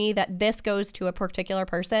important to me that this goes to a particular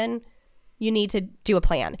person, you need to do a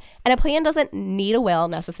plan. And a plan doesn't need a will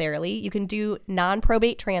necessarily. You can do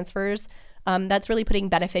non-probate transfers. That's really putting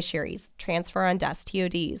beneficiaries, transfer on deaths,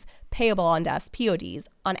 TODs, payable on deaths, PODs,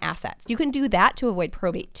 on assets. You can do that to avoid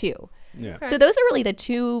probate too. Yeah. So those are really the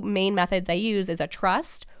two main methods I use is a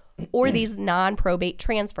trust or these non-probate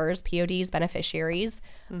transfers, PODs, beneficiaries.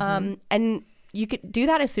 And you could do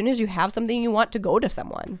that as soon as you have something you want to go to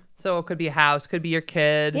someone. So it could be a house, could be your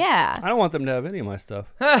kid. Yeah. I don't want them to have any of my stuff.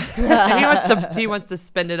 he wants to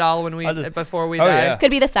spend it all when before we Oh, die. yeah.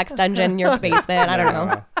 Could be the sex dungeon in your basement. I don't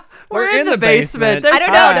know. We're in the basement. I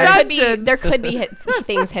don't know. Hi. There could be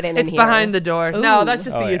things hidden in It's here. behind the door. No, Ooh. that's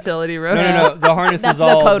just Oh, the yeah. utility room. No. The harness That's is the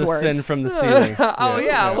all code the word. sin from the ceiling. Oh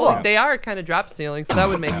yeah, well Yeah. they are kind of drop ceiling, so that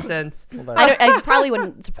would make sense. I probably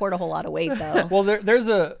wouldn't support a whole lot of weight though. Well, there's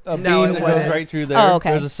a No, beam it that goes wouldn't. right through there. Oh,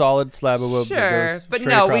 okay. There's a solid slab of wood. Sure, that goes but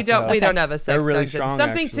straight no, across we the don't. house. We don't have a sex They're really dungeon. strong,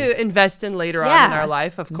 Something actually. to invest in later on in Yeah. our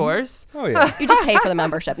life, of course. Oh yeah. You just pay for the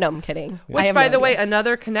membership. No, I'm kidding. I Which, have by no the way, idea.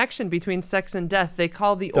 another connection between sex and death. They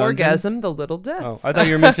call the Dungeons? orgasm the little death. Oh, I thought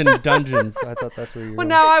you were mentioning dungeons. I thought that's where you were. Well, going.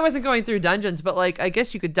 no, I wasn't going through dungeons, but like I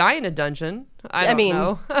guess you could die in a dungeon. I don't mean,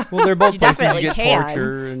 know. Well, they're both You places you definitely get can.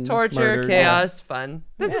 torture and Torture, murder. chaos, fun.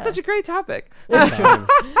 This is such a great topic. Yeah.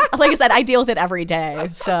 Like I said, I deal with it every day.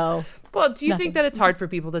 So, Well, do you think that it's hard for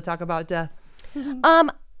people to talk about death?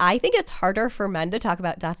 I think it's harder for men to talk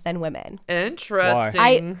about death than women.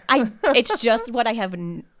 Interesting. It's just what I have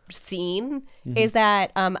seen is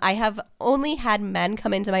that I have only had men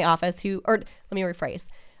come into my office or let me rephrase.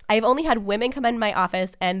 I've only had women come in my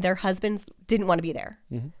office and their husbands didn't want to be there.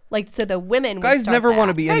 Like, so the women would Guys start never want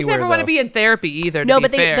to that. be Guys anywhere. never want to though. be in therapy either. No, to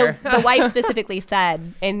but be fair. the wife specifically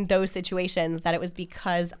said in those situations that it was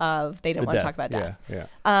because of they didn't The want to death. talk about death. Yeah.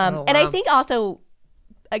 Oh, And I wow. think also,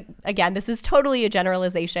 again, this is totally a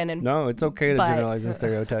generalization. And No, it's okay to But- generalize and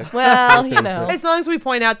stereotype. well, you know, As long as we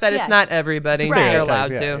point out that Yeah. it's not everybody, Right. you're Stereotype,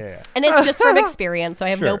 allowed yeah, to. yeah. and it's just from experience, so I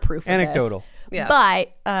have no Sure. proof. Of Anecdotal. This. Yeah.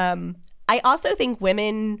 But I also think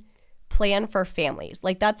women plan for families.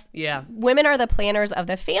 Like Yeah. women are the planners of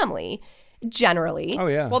the family generally. Oh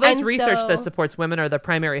yeah. Well, there's And research so- that supports women are the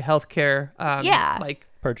primary healthcare Yeah. like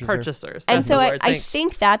Purchaser. purchasers. And That's so the I word. I Thanks.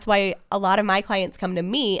 think that's why a lot of my clients come to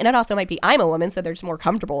me, and it also might be I'm a woman, so they're just more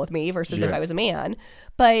comfortable with me versus if Sure. I was a man.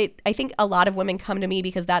 But I think a lot of women come to me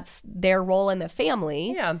because that's their role in the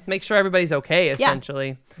family. Yeah, make sure everybody's okay,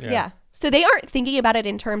 essentially. Yeah. So they aren't thinking about it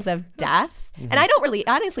in terms of death. And I don't really,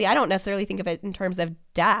 honestly, I don't necessarily think of it in terms of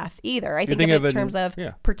death either. I think think of of it it in terms of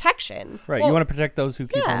yeah. protection. Right. Well, you want to protect those who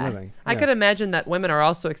keep yeah. on living. I Yeah. could imagine that women are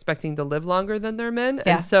also expecting to live longer than their men,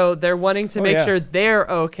 Yeah. and so they're wanting to make yeah. sure they're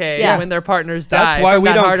okay Yeah. when their partners That's die why from we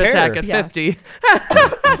that don't heart care. attack at Yeah. 50.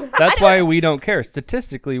 That's why we don't care.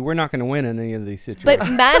 Statistically, we're not going to win in any of these situations.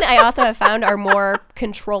 But men, I also have found, are more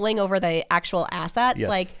controlling over the actual assets. Yes.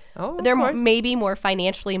 Like, Oh, of they're course. maybe more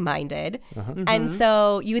financially minded. And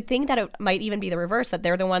so you would think that it might even be the reverse, that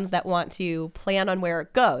they're the ones that want to plan on where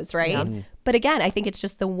it goes, right? But again, I think it's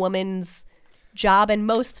just the woman's job in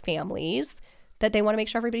most families that they want to make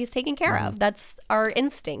sure everybody's taken care of. That's our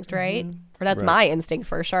instinct, right? Or that's Right. my instinct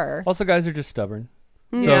for sure. Also, guys are just stubborn.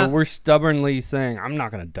 So Yeah. we're stubbornly saying, I'm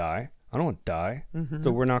not going to die. I don't want to die.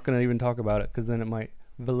 So we're not going to even talk about it because then it might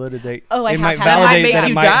validate. Oh, I it have might had That that. might validate make that it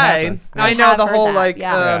you might die. happen. I I know have the heard whole that, like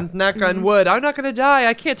yeah. knock on wood. I'm not gonna die.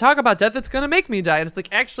 I can't talk about death. It's gonna make me die. And it's like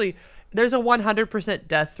actually, there's a 100%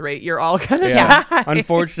 death rate. You're all gonna Yeah. die.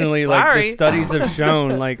 Unfortunately, like the Sorry. studies have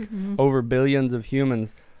shown, like over billions of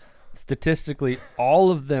humans, statistically,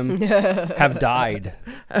 all of them have died.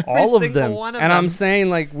 All of single them. one of And I'm them. saying,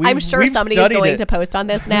 like, I'm sure we've somebody's studied going it. to post on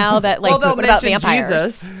this now that, like, Well, they'll what about mention vampires?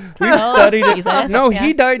 Jesus. We've Oh, studied it. Jesus. No, Yeah.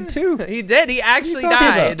 he died too. He did. He actually talking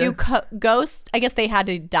about? died. Do ghosts? I guess they had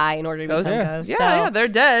to die in order to become Ghosts? ghosts. Yeah, so. yeah, they're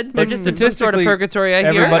dead. They're But just in some sort of statistically, purgatory. I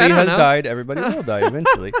hear. Everybody I don't has know. died. Everybody will die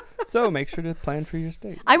eventually. So make sure to plan for your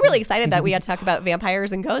state. I'm really excited that we had to talk about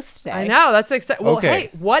vampires and ghosts today. I know that's exciting. Well, Okay. hey,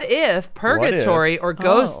 what if purgatory or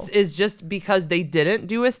ghosts Oh. is just because they didn't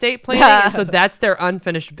do estate planning, and so that's their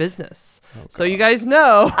unfinished business. So you guys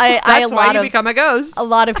know that's why you become a ghost. A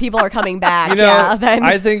lot of people are coming back.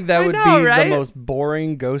 I think that would be the most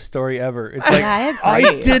boring ghost story ever. It's like,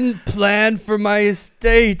 I didn't plan for my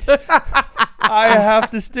estate. I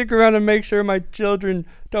have to stick around and make sure my children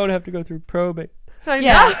don't have to go through probate.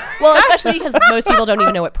 Well, especially because most people don't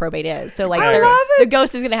even know what probate is. So, like, the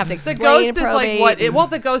ghost is going to have to explain probate. The ghost is like what?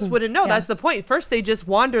 The ghost wouldn't know. That's the point. First, they just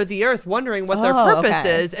wander the earth wondering what their purpose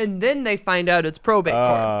is, and then they find out it's probate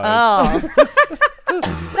court.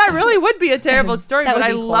 That really would be a terrible story, but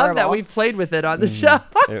I love that we've played with it on the show.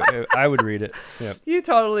 I would read it. Yep. You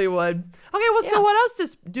totally would. Okay, well, so what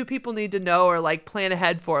else do people need to know or like plan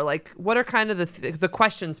ahead for? Like, what are kind of the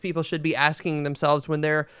questions people should be asking themselves when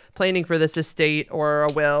they're planning for this estate or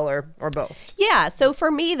a will or both? Yeah, so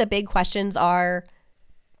for me, the big questions are,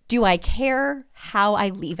 do I care how I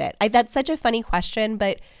leave it? That's such a funny question,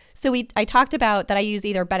 but so I talked about that I use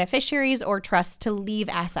either beneficiaries or trusts to leave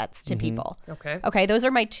assets to people. Okay, those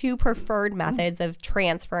are my two preferred methods of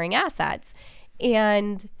transferring assets.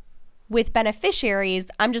 And with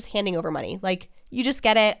beneficiaries, I'm just handing over money. Like, you just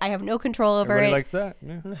get it. I have no control over Everybody it. likes that.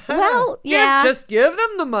 Yeah. Well, yeah. Just give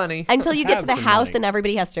them the money. Until you get to the house and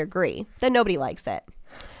everybody has to agree. Then nobody likes it.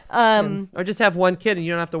 Or just have one kid and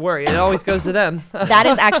you don't have to worry. It always goes to them. That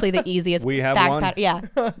is actually the easiest. We have one. Yeah.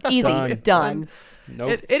 Easy. Done.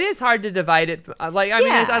 Nope. It is hard to divide it. Like, I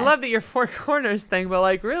mean, I love that your four corners thing, but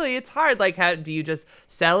like, really, it's hard. Like, how do you just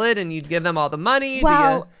sell it and you give them all the money?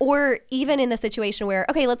 Well, or even in the situation where,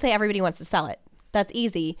 okay, let's say everybody wants to sell it. That's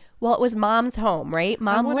easy. Well, it was mom's home, right?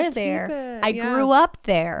 Mom lived there. I grew up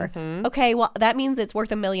there. Okay, well, that means it's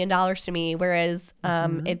worth $1 million to me, whereas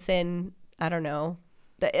it's in, I don't know,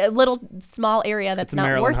 a little small area that's not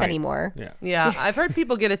Maryland worth Heights. Anymore. Yeah. I've heard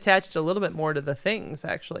people get attached a little bit more to the things,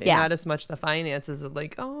 actually. Yeah. Not as much the finances of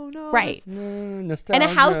like, oh no. Right. Nostalgia. And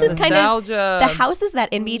a house is kind of, Nostalgia. the house is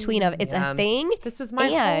that in between of it's a thing. This is my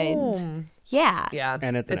home. Yeah. Yeah.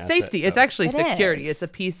 And it's safety. It's actually security. It's a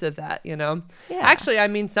piece of that, you know? Yeah. Actually, I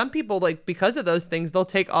mean, some people, like, because of those things, they'll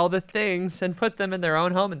take all the things and put them in their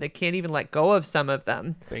own home and they can't even let go of some of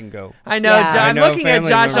them. Bingo. I know. Yeah. I'm looking at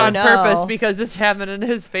Josh on members. purpose because this happened in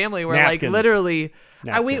his family where, Napkins. like, literally.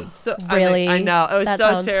 Really? I know. It was That so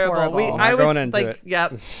sounds terrible. horrible. I Not was going into like, it.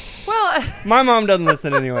 yep. Well, My mom doesn't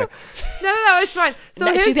listen anyway. no, it's fine. So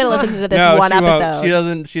No, she's here's going to listen to this No, one she won't. episode. She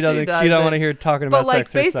doesn't. She don't want to hear talking But about like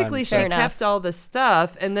sex. Her basically, son, she Fair enough. kept all the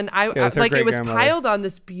stuff, and then I it's her like it was great-grandmother. piled on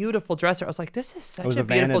this beautiful dresser. I was like, "This is such was a a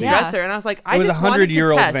beautiful vanity. dresser," and I was like, "I was just a wanted to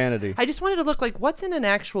 100-year-old test. vanity. I just wanted to look like what's in an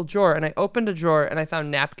actual drawer." And I opened a drawer and I found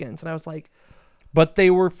napkins, and I was like, But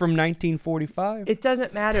they were from 1945. "It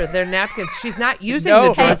doesn't matter. They're napkins. She's not using No,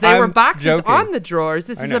 the drawers. They were I'm boxes joking. on the drawers.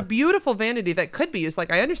 This I is know. a beautiful vanity that could be used.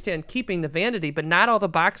 Like I understand keeping the vanity, but not all the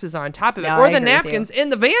boxes on top of it, No, or I the agree with napkins in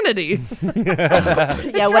the vanity."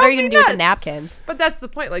 Yeah, what are you going to do with the nuts. napkins? But that's the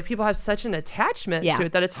point. Like people have such an attachment Yeah. to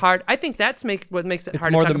it that it's hard. I think that's what makes it It's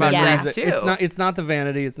hard more to talk the about memories. that that- too. It's not the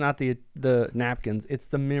vanity. It's not the napkins. It's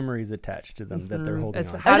the memories attached to them that they're holding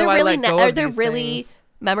It's on. how do I let go Are of there these really things?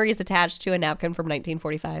 memories attached to a napkin from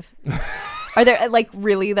 1945? Are there like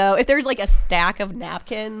really though? If there's like a stack of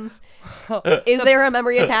napkins, is there a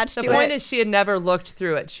memory attached The to point it? is she had never looked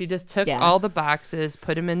through it. She just took Yeah. all the boxes,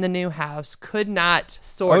 put them in the new house, could not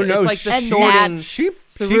sort Oh it. no! It's like the And sorting. that's- she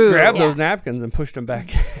through. grabbed Yeah. those napkins and pushed them back.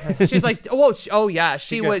 She's like, oh yeah.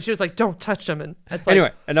 She got- was like, don't touch them. And it's like,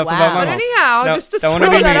 Anyway, enough Wow. about my But mom. anyhow, no, just to don't want to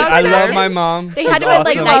throw be that mean. out I there. love my mom. They She's had to have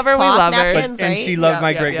like awesome. nice Love her, we cloth love her. napkins, and right? she loved Yeah, my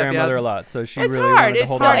yeah, great grandmother yeah. a lot, so she It's really hard. wanted to It's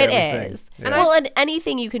hold hard. on It to everything. is. Yeah. Well, and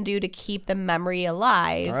anything you can do to keep the memory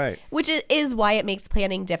alive, Right. which is why it makes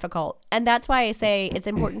planning difficult. And that's why I say it's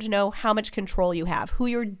important to know how much control you have, who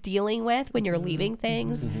you're dealing with when you're leaving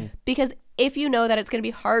things. Because if you know that it's going to be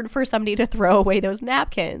hard for somebody to throw away those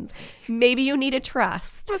napkins, maybe you need a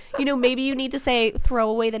trust. Maybe you need to say, throw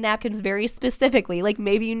away the napkins very specifically. Like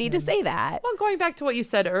maybe you need to say that. Well, going back to what you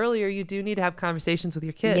said earlier, you do need to have conversations with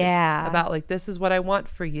your kids Yeah. about like, this is what I want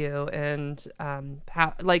for you. And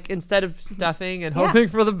how, like, instead of stuffing and Yeah. hoping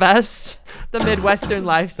for the best, the Midwestern It's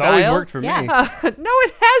lifestyle. always worked for Yeah. me. No,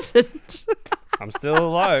 it hasn't. I'm still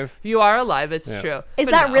alive. You are alive. It's Yeah. true. Is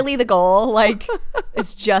But that no. really the goal? Like,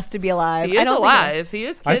 it's just to be alive. He I is don't alive. He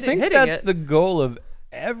is I hitting think it. that's the goal of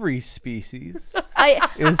every species. I'm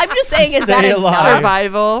is just saying, is that stay enough? alive.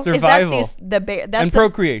 survival. Is that Survival that's and the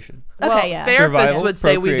procreation. okay? Well, Yeah, therapists Survival, would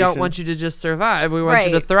say we don't procreation. want you to just survive. We want you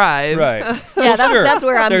to Right. thrive. Right. yeah. That's, Sure. that's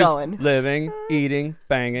where I'm There's going. living, eating,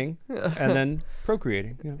 banging, and then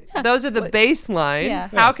procreating. Yeah. Those are the baseline. Yeah.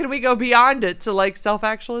 How can we go beyond it to like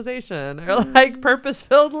self-actualization or like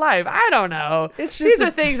purpose-filled life? I don't know. These are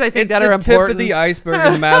things I think that are important. It's the tip of the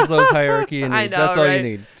iceberg in Maslow's hierarchy of needs. I know, That's all right? you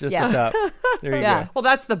need. Just the top. There you go. Well,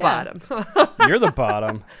 that's the bottom. You're the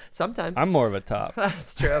bottom. Sometimes. I'm more of a top.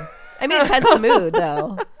 That's true. I mean, it depends on the mood,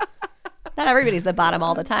 though. Not everybody's the bottom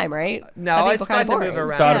all the time, right? No, it's fun to move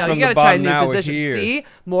around. Started from you the got to try bottom, new now we're positions. here. See,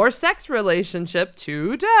 more sex relationship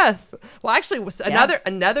to death. Well, actually,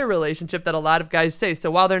 another relationship that a lot of guys say. So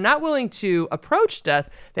while they're not willing to approach death,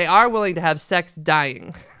 they are willing to have sex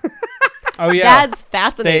dying. Oh yeah, That's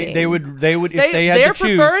fascinating. They would if they had their to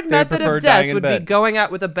choose. preferred they method prefer of death dying in would be bed. going out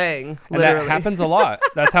with a bang. And Literally. that happens a lot.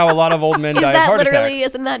 That's how a lot of old men Is die of that heart literally?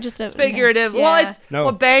 attacks. Isn't that just a figurative? Yeah. Well, it's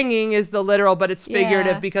No. banging is the literal, but it's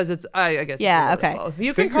figurative Yeah. because it's I guess. Yeah, it's a little okay. both.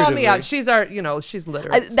 You can call me out. Figuratively. She's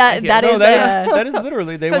literally. that Yeah. is No, that is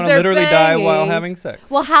literally. They 'Cause want to they're literally die while banging. having sex.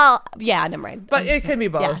 Well, how? Yeah, never mind. But it can be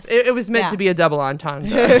both. Yes. It was meant Yeah. to be a double entendre.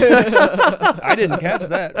 I didn't catch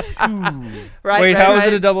that. Right? Wait, right, how is right.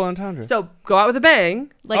 it a double entendre? So go out with a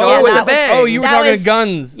bang. Like, go yeah, out with that a bang. Oh, you were That talking was-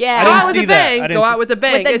 guns. yeah. I Go didn't out with see a bang. that. I Go didn't out with a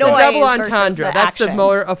bang. With the It's a double noise versus entendre. the That's the action.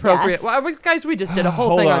 more appropriate. Yes. Well, guys, we just did a whole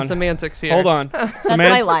Hold thing on on. semantics here. Hold on.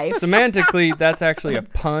 my life. Semantically, that's actually a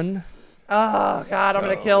pun. Oh God, I'm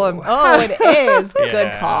gonna kill him. Oh, it is. Good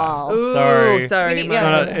Yeah. call. Ooh, Sorry. sorry. Maybe- my yeah.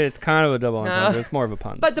 No, bad. it's kind of a double entendre. It's more of a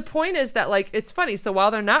pun. But the point is that, like, it's funny. So while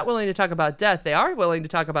they're not willing to talk about death, they are willing to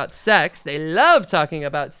talk about sex. They love talking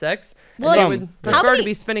about sex. And Well, they Some, would yeah. prefer How to many-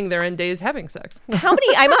 be spending their end days having sex. How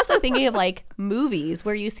many? I'm also thinking of like movies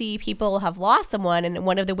where you see people have lost someone, and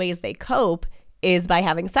one of the ways they cope is by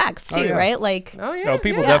having sex too, yeah. right? Like, Oh yeah. no,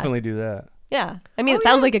 people yeah. definitely do that. yeah. I mean, Oh, it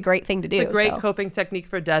sounds yeah. like a great thing to do. It's a great so. coping technique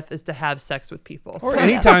for death is to have sex with people. Or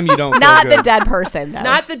anytime you don't feel Not good. the dead person, though.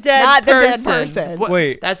 Not the dead Not the person. dead person. What-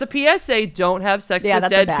 Wait. That's a PSA. Don't have sex Yeah, with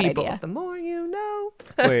that's a dead bad people. idea. The more you know.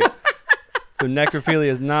 Wait. So necrophilia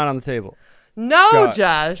is not on the table. No, God.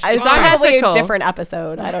 Josh. It's It's probably a unethical. different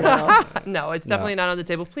episode. I don't know. No, it's definitely not on the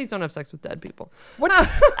table. Please don't have sex with dead people.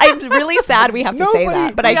 I'm really sad we have to say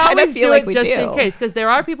that, but I we kind of always feel do like it we just do. in case, because there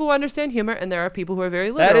are people who understand humor and there are people who are very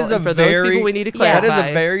That literal. is a and for very those people, we need to Yeah. clarify. That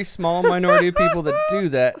is a very small minority of people that do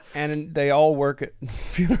that, and they all work at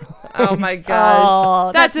funerals. Oh my gosh,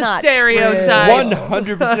 Oh, that's a not stereotype. true.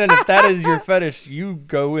 100%. If that is your fetish, you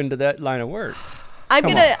go into that line of work. I'm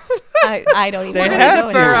Come gonna. I don't even. They know We're where have to gonna go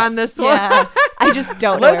with defer it. on this one. Yeah, I just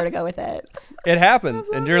don't know where to Let's- go with it. It happens,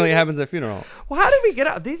 and generally it happens at funerals. Well, how did we get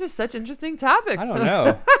up? These are such interesting topics. I don't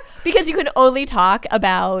know. Because you can only talk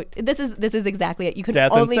about this is exactly it. You can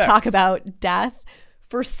Death and only sex. talk about death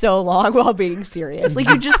for so long while being serious. Like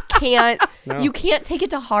you just can't. No. You can't take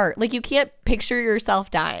it to heart. Like you can't picture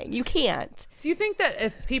yourself dying. You can't. Do you think that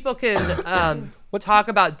if people can talk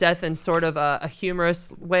about death in sort of a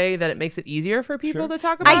humorous way, that it makes it easier for people Sure. to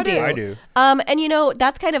talk about I it? do. I do. And you know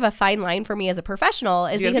that's kind of a fine line for me as a professional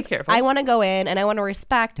is You gotta be because careful. I want to go in and I want to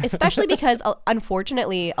respect, especially because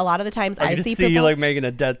unfortunately a lot of the times I I can see see you people. like making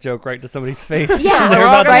a death joke right to somebody's face. Yeah, They're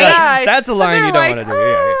about to right. die. That's a line they're you don't like, want to do.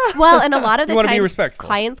 Yeah, well, and a lot of the You wanna be times respectful.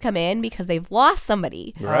 clients come in because they've lost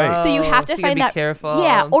somebody. yeah. Right. So you have to so you gotta find be that careful.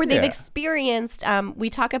 Yeah, or they've Yeah. experienced. We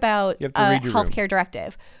talk about You have to a read your room. healthcare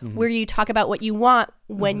directive, where you talk about what you want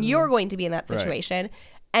when you're going to be in that Right. situation,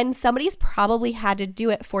 and somebody's probably had to do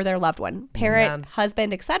it for their loved one, parent, Yeah.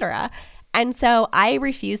 husband, etc. And so I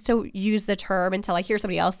refuse to use the term until I hear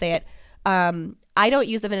somebody else say it. I don't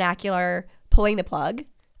use the vernacular "pulling the plug."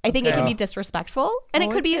 I think it can be disrespectful, and Well,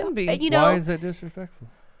 it could it can be, be. you know, Why is that disrespectful?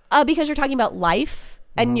 because you're talking about life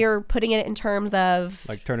and you're putting it in terms of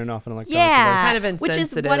Like turning off an electronic yeah, Kind of which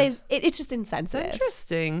is what insensitive. is it's just insensitive.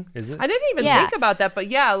 Interesting. Is it? I didn't even Yeah. think about that, but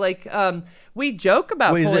yeah, like we joke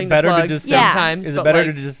about Wait, is pulling it better the to plug just say? Yeah. sometimes. Is it but better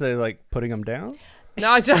like, to just say like putting them down? No,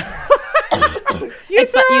 I just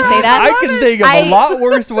It's what you say that I can think of I- a lot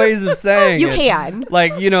worse ways of saying you it. can.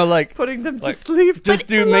 Like like putting them to like, sleep. just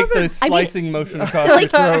do make the slicing motion across so, your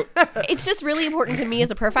throat. It's just really important to me as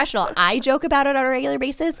a professional. I joke about it on a regular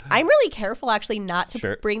basis. I'm really careful actually not to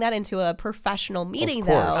Sure. bring that into a professional meeting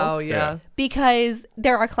course. though. Oh yeah. Because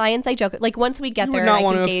there are clients I joke like once we get You there would and not I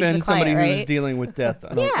want can to gauge the offend client, somebody who's right? dealing with death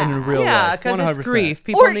in Yeah. real Yeah, life. because it's 100%. grief.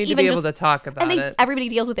 People Or need to even be able just- to talk about and it. everybody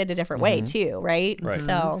deals with it a different way too, right? Right.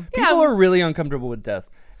 So People are really uncomfortable with death,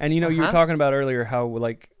 and you were Uh-huh. talking about earlier how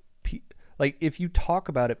like if you talk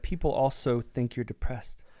about it, people also think you're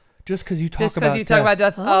depressed just because you talk Just about because you talk death. about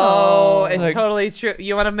death. Oh, it's Like- totally true.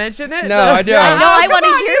 You want to mention it? No, I don't. I know I want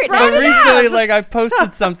to hear it But now. recently, like I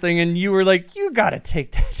posted something, and you were like, "You gotta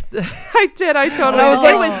take that." I did. I totally. And I was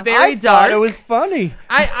it like, was very I dark. thought it was funny.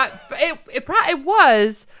 It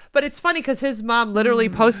was, But it's funny because his mom literally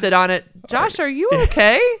posted on it, Josh, are you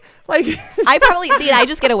okay? Like, I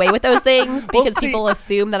just get away with those things because people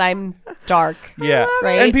assume that I'm dark. Yeah.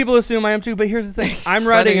 Right? And people assume I am too. But here's the thing. I'm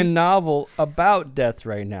writing a novel about death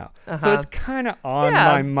right now. So it's kind of on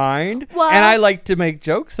my mind. Well, and I like to make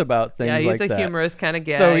jokes about things like that. Yeah, he's a humorous kind of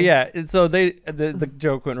guy. So, yeah. So the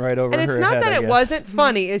joke went right over her head. And it's not that it wasn't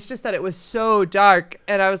funny. It's just that it was so dark.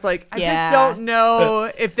 And I was like, I just don't know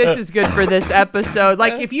if this is good for this episode.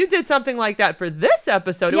 Like, if you did something like that for this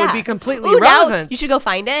episode, it would be completely irrelevant. You should go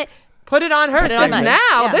find it. Put it on her.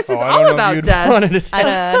 This is I all don't know about if you'd death. wanted to I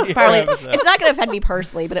know, tell it's not going to offend me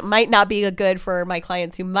personally, but it might not be good for my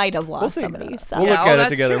clients who might have lost somebody. So. We'll look at it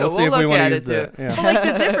together. We'll see if we want to use it. But like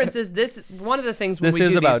the difference is this. One of the things when we do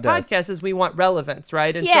these podcasts is we want relevance,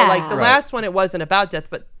 right? And so like the last one, it wasn't about death,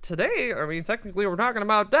 but today, I mean, technically we're talking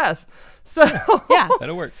about death. So yeah,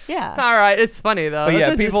 that'll work. Yeah. All right, it's funny though. But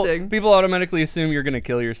yeah, people automatically assume you're going to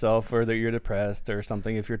kill yourself or that you're depressed or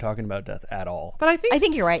something if you're talking about death at all. But I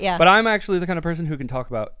think you're right. Yeah. But I'm actually the kind of person who can talk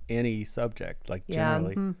about any subject, like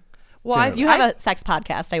generally. Mm-hmm. Well, you have a sex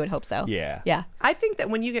podcast. I would hope so. Yeah. Yeah. I think that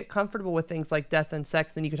when you get comfortable with things like death and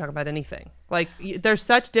sex, then you can talk about anything. Like, there's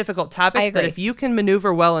such difficult topics that if you can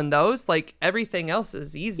maneuver well in those, like, everything else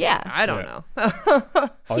is easy. Yeah. I don't know.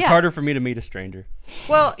 It's harder for me to meet a stranger.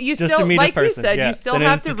 Well, you still, like you said, you still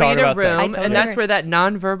have to read a room, and that's where that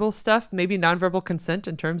nonverbal stuff, maybe nonverbal consent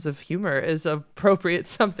in terms of humor, is appropriate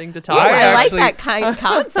something to talk about. I like that kind of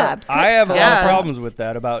concept. I have a lot of problems with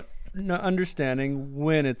that about understanding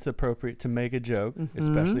when it's appropriate to make a joke,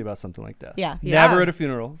 especially about something like that. Yeah. Never at a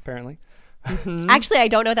funeral, apparently. Actually, I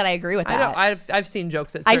don't know that I agree with that. I've seen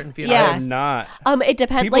jokes at certain funerals. Yeah. I'm not. It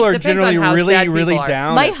depends. People are generally really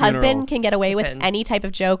down. My husband can get away with any type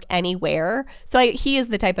of joke anywhere. So he is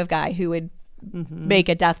the type of guy who would make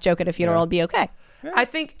a death joke at a funeral and be okay. Yeah. I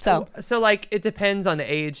think so. Like, it depends on the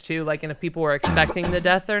age too. Like, and if people were expecting the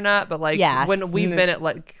death or not. But like, when we've been at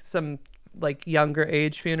like some like younger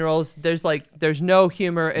age funerals, there's no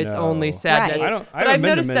humor, it's only sadness. Right. But I've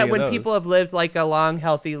noticed that when people have lived like a long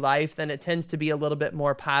healthy life, then it tends to be a little bit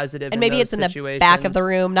more positive. And maybe it's in the back of the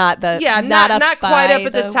room, not the not quite up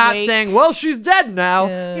at the top saying, well, she's dead now,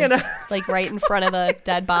 like right in front of the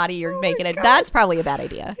dead body, you're making it. That's probably a bad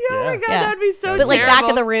idea. Oh my god, that'd be so but terrible. Like back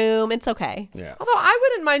of the room, it's okay. Although I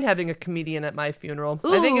wouldn't mind having a comedian at my funeral.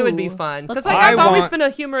 I think it would be fun because I've always been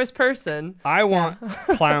a humorous person. I want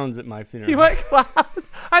clowns at my funeral. You want clowns?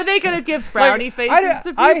 Are they going to give brownie faces to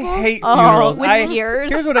people? I hate funerals. With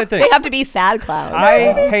tears? Here's what I think. They have to be sad clowns.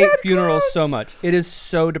 I hate funerals so much. It is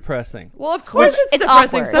so depressing. Well, of course it's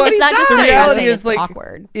depressing. Awkward. It's not just the reality is like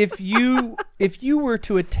awkward. if you were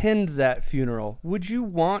to attend that funeral, would you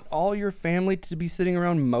want all your family to be sitting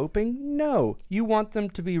around moping? No. You want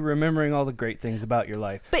them to be remembering all the great things about your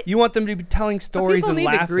life. But you want them to be telling stories and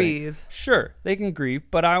laughing. To grieve. Sure, they can grieve,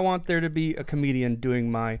 but I want there to be a comedian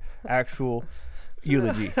doing my actual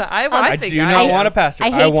eulogy. I do not want a pastor.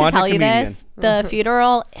 I hate to tell you comedian. this. The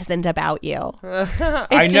funeral isn't about you. It's I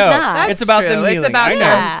know. Just not. It's about true. them healing. It's about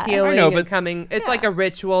them healing but and coming. It's like a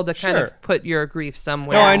ritual to kind of put your grief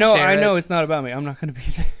somewhere. No, I know. It's not about me. I'm not going to be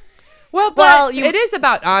there. Well, it is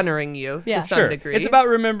about honoring you to some degree. It's about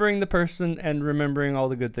remembering the person and remembering all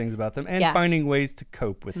the good things about them and finding ways to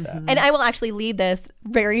cope with that. And I will actually lead this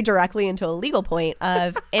very directly into a legal point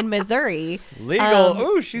of in Missouri. Legal.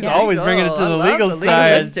 Ooh, she's always bringing it to the legal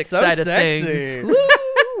legalistic side of sexy. things.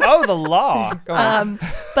 Oh, the law. Go on.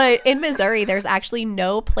 But in Missouri, there's actually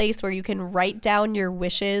no place where you can write down your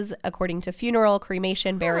wishes according to funeral,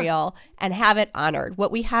 cremation, burial, and have it honored.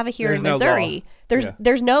 What we have here in Missouri,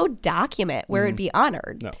 there's no document where it'd be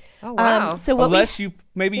honored. No. Oh, wow. So what unless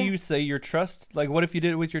you say your trust, like what if you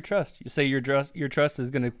did it with your trust? You say your trust is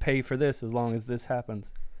going to pay for this as long as this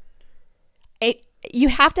happens. You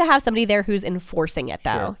have to have somebody there who's enforcing it,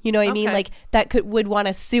 though. Sure. You know what I mean? Like that would want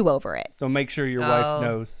to sue over it. So make sure your wife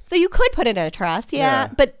knows. So you could put it in a trust,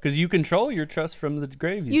 but because you control your trust from the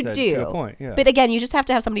grave. You said, do to a point. Yeah. But again, you just have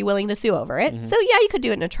to have somebody willing to sue over it. So you could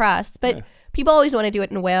do it in a trust, but people always want to do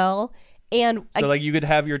it in a will. And so like you could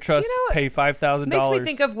have your trust pay $5,000. Makes me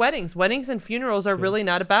think of weddings. Weddings and funerals are really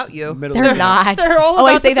not about you. They're not. They're all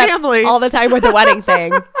about the family. That all the time with the wedding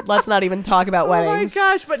thing. Let's not even talk about weddings. Oh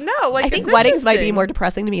my gosh, but no, like I think weddings might be more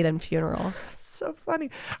depressing to me than funerals. So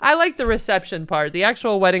funny. I like the reception part. The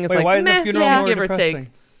actual wedding is why is the funeral more give depressing? or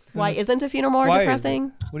take. Why isn't a funeral more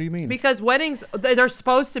depressing? What do you mean? Because weddings, they're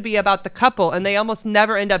supposed to be about the couple, and they almost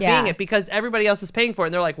never end up being it because everybody else is paying for it.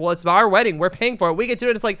 And they're like, well, it's our wedding. We're paying for it. We get to do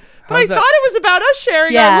it. It's like, but I thought it was about us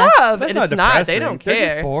sharing our love. That's and it's not. They don't care.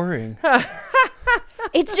 They're just boring.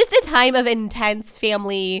 It's just a time of intense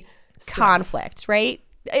family conflict, right?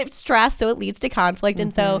 it's stress, so it leads to conflict.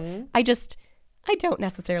 And so I don't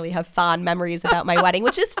necessarily have fond memories about my wedding,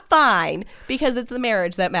 which is fine because it's the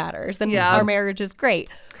marriage that matters. And our marriage is great.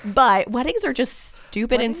 But weddings are just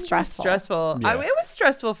stupid and stressful. Yeah. It was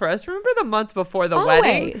stressful for us. Remember the month before the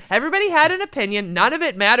wedding? Everybody had an opinion. None of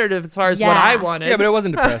it mattered as far as what I wanted. Yeah, but it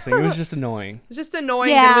wasn't depressing. It was just annoying. It was just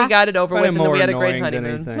annoying, and we got it over with, and then we had a great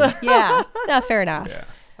honeymoon. Yeah, fair enough. Yeah.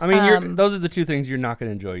 I mean, those are the two things you're not going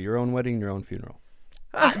to enjoy: your own wedding, your own funeral.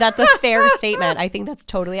 That's a fair statement. I think that's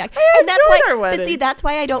totally and that's why. But see, that's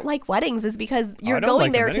why I don't like weddings, is because you're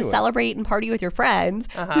going there to celebrate and party with your friends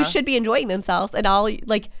who should be enjoying themselves, and all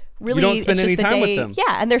like really, you don't spend it's any just time the day, with them.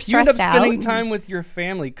 Yeah, and they're stressed out. You end up spending time with your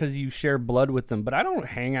family because you share blood with them. But I don't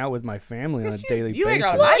hang out with my family on a daily basis.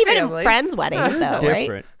 Well, even in friends' weddings, though,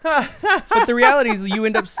 different. Right? But the reality is, you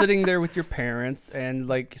end up sitting there with your parents and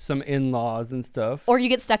like some in-laws and stuff, or you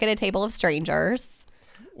get stuck at a table of strangers.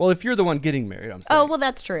 Well, if you're the one getting married, I'm saying. Oh, well,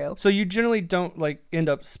 that's true. So you generally don't like end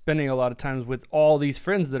up spending a lot of times with all these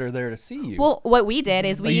friends that are there to see you. Well, what we did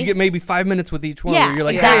is you get maybe 5 minutes with each one. Where you're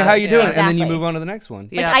like, hey, how you doing? And then you move on to the next one.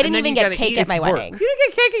 Like, I didn't even get cake at my wedding. You didn't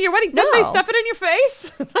get cake at your wedding? No. Didn't they stuff it in your face?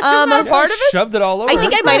 Isn't that part of it? Shoved it all over. I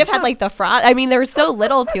think I might have had like the frost. I mean, there was so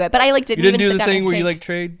little to it, but I like didn't even sit down. You didn't do the thing where cake. you like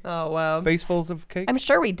trade facefuls of cake? I'm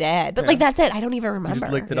sure we did, but like that's it. I don't even remember. You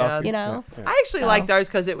just licked it off. You know? I actually liked ours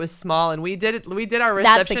because it was small, and we did our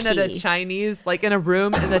reception at a Chinese, like in a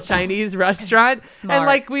room in the Chinese restaurant. And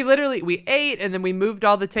like we ate, and then we moved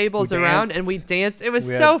all the tables around and we danced. It was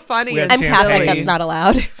so funny. I'm Catholic, that's not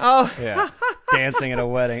allowed. Oh yeah. Dancing at a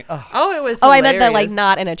wedding. Oh, it was hilarious. I meant the like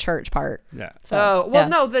not in a church part. Yeah. So,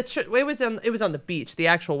 no, it was on the beach, the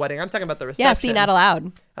actual wedding. I'm talking about the reception. Yeah, see, not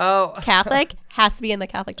allowed. Oh. Catholic has to be in the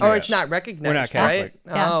Catholic church. Or it's not recognized. We're not Catholic.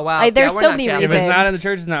 Right? Yeah. Oh wow. There's so many reasons. If it's not in the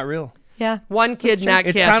church, it's not real. Yeah. One kid not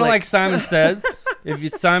Catholic. It's kind of like Simon Says.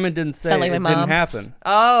 If Simon didn't say it, it didn't happen.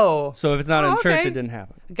 Oh. So if it's not in church, it didn't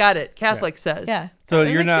happen. Got it. Catholic says. Yeah. So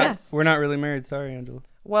we're not really married. Sorry, Angela.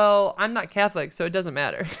 Well, I'm not Catholic, so it doesn't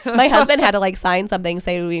matter. My husband had to like sign something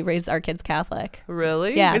saying we raised our kids Catholic.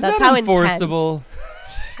 Really? Yeah. Is that's that how enforceable?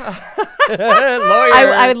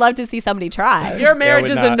 I would love to see somebody try. Your marriage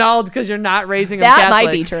is annulled because you're not raising them That Catholic.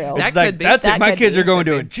 might be true. That could be. That's it. My kids are going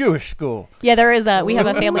to a Jewish school. Yeah, we have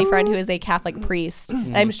a family friend who is a Catholic priest.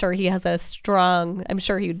 I'm sure he has I'm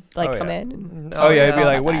sure he'd come in. And he'd be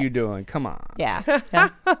like, what are you doing? Come on. Yeah.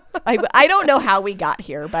 I don't know how we got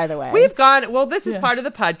here, by the way. We've gone, this is part of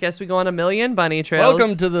the podcast. We go on a million bunny trails.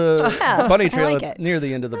 Welcome to the bunny trail near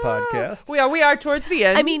the end of the podcast. We are towards the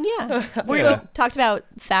end. I mean, we talked about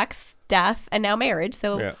sex, death, and now marriage.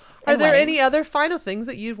 So are there any other final things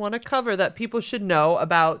that you'd want to cover that people should know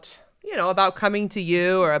about, about coming to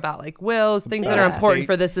you, or about like wills, things that are important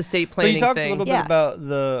for this estate planning thing? So you talked a little bit about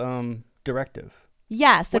the directive.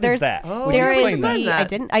 Yeah, so there's that. There is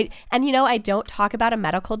I don't talk about a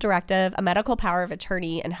medical directive, a medical power of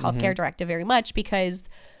attorney, and healthcare directive very much because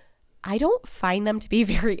I don't find them to be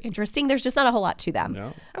very interesting. There's just not a whole lot to them.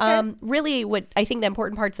 No. Okay. Really, what I think the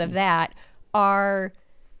important parts of that are,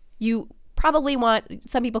 you probably want,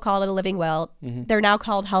 some people call it a living will. They're now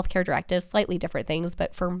called healthcare directives, slightly different things,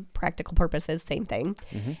 but for practical purposes, same thing.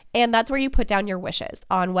 And that's where you put down your wishes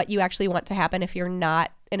on what you actually want to happen if you're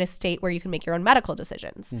not in a state where you can make your own medical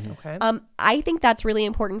decisions. Okay. I think that's really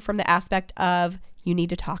important from the aspect of you need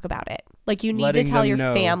to talk about it. Like you need to tell your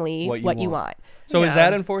family what you want. So is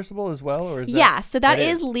that enforceable as well? Or is that, yeah, so that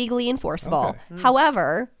is legally enforceable. Okay.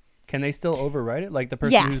 However, can they still override it? Like the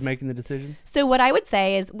person who's making the decisions? So what I would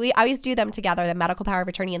say is we always do them together, the medical power of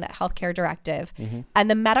attorney and that healthcare directive. And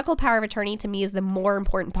the medical power of attorney to me is the more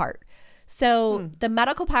important part. So the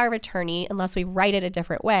medical power of attorney, unless we write it a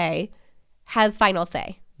different way, has final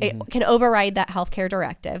say. It can override that healthcare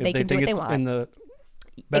directive. They can do what they want. In the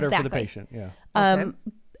better for the patient,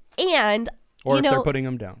 And or if they're putting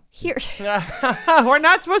them down. Here, we're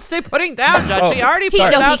not supposed to say putting down, Judge. She already put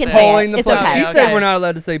it out there. Pulling the plug. Okay. She said we're not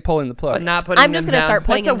allowed to say pulling the plug. But not putting I'm just going to start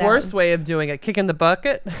putting them down. What's a worse way of doing it? Kicking the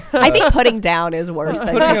bucket? I think putting down is worse than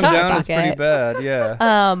putting them down is pretty bad. Yeah.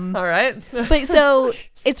 All right. But so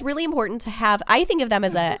it's really important to have, I think of them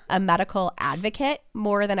as a medical advocate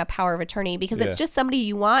more than a power of attorney, because it's just somebody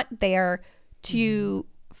you want there to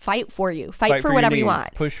fight for you, fight for whatever you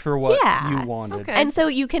want, push for what you wanted. Okay. And so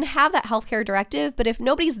you can have that healthcare directive, but if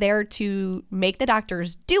nobody's there to make the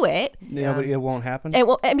doctors do it, but it won't happen.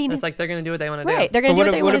 I mean, it's like they're going to do what they want to do. Right, they're going to do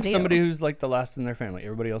what they want to do. What if somebody who's like the last in their family,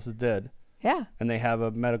 everybody else is dead, and they have a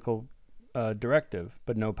medical directive,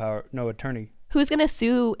 but no attorney? Who's going to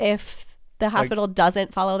sue if the hospital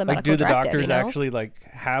doesn't follow the medical directive? Do the doctors actually like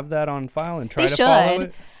have that on file and try to follow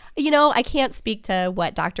it? I can't speak to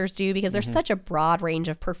what doctors do because there's such a broad range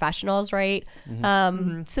of professionals, right? So that's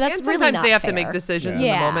and really sometimes not they have fair. to make decisions in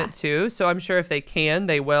Yeah. the moment too. So I'm sure if they can,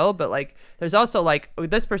 they will. But like, there's also like,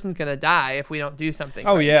 this person's gonna die if we don't do something.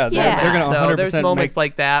 Oh right yeah, this Yeah. They're moment. gonna 100% So there's moments make,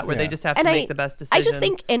 like that where yeah. they just have And to make the best decision. I just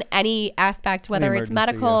think in any aspect, whether it's emergency,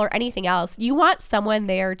 medical yeah. or anything else, you want someone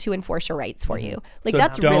there to enforce your rights for you. Like so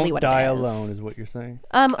that's don't really what die it is. alone is what you're saying.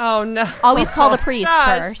 Oh no! Always call the priest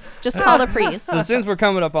Josh. first. Just call the priest. So since we're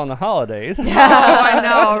coming up on the holidays, Oh, I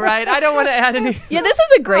know, right? I don't want to add any. Yeah, this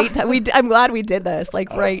is a great time. I'm glad we did this, like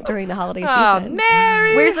right during the holiday Oh, season.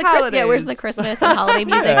 Merry Where's the Christmas? holidays. Yeah, where's the Christmas and holiday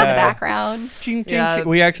music in the Yeah. background? ching, ching, Yeah. ching.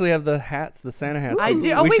 We actually have the hats, the Santa hats. I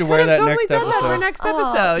do. Oh, we we should could wear have that totally next done that for episode. next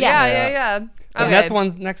Oh, episode. yeah. Yeah. The Okay.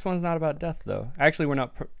 next one's not about death though. Actually, we're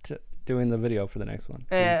not doing the video for the next one.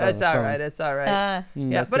 'cause Yeah, on it's the all phone. right. It's all right. Uh,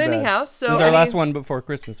 Mm, yeah, that's but too bad. anyhow, This so is our last one before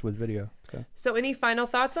Christmas with video. So any final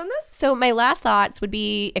thoughts on this? so my last thoughts would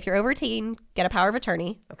be if you're over 18, get a power of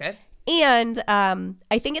attorney. Okay. And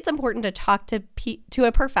I think it's important to talk to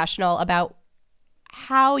a professional about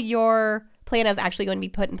how your plan is actually going to be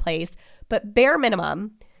put in place. But bare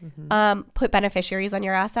minimum, put beneficiaries on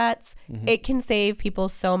your assets. It can save people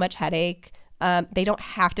so much headache. They don't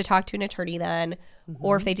have to talk to an attorney then.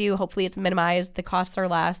 Or if they do, hopefully it's minimized. The costs are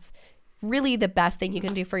less. Really, the best thing you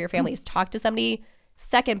can do for your family is talk to somebody.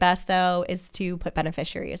 Second best, though, is to put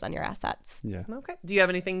beneficiaries on your assets. Yeah. Okay. Do you have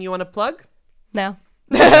anything you want to plug? No.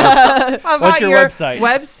 How about What's your website?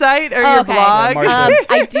 Website or your Okay. blog? Martha.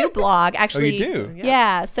 I do blog, actually. Oh, you do?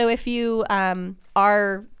 Yeah. So if you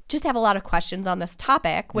are just have a lot of questions on this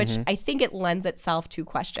topic, which I think it lends itself to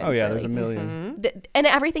questions. Oh yeah, there's really. a million. And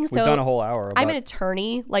everything's We've so. done a whole hour. I'm about- an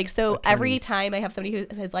attorney, like so. Every Attorneys. time I have somebody who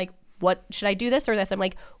says like, "What should I do this or this?" I'm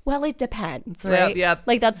like, "Well, it depends, Yep, right?" yep.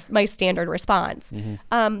 Like that's my standard response.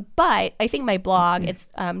 But I think my blog,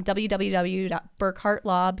 it's www.burkhartlaw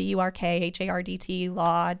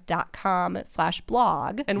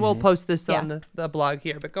burkhardt.law.com/blog. And we'll post this Yeah. on the blog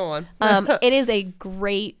here, but go on. It is a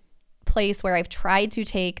great place where I've tried to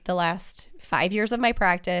take the last 5 years of my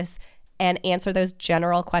practice and answer those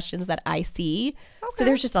general questions that I see. So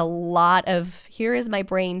there's just a lot of here is my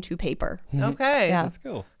brain to paper. Okay. Yeah. Let's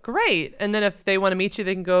go. Great. And then if they want to meet you,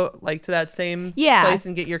 they can go like to that same Yeah. place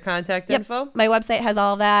and get your contact info. My website has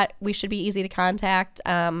all of that. We should be easy to contact.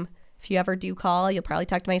 If you ever do call, you'll probably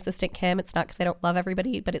talk to my assistant, Kim. It's not because I don't love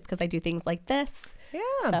everybody, but it's because I do things like this. Yeah.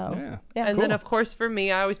 So, Yeah. And then, of course, for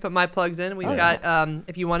me, I always put my plugs in. We've got,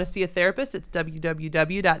 if you want to see a therapist, it's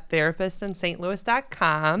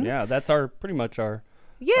www.therapistinstlouis.com. Yeah, that's pretty much our.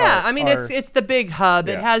 Yeah, our- I mean, our- it's the big hub.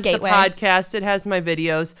 It Yeah. has Gateway. the podcast. It has my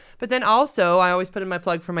videos. But then also, I always put in my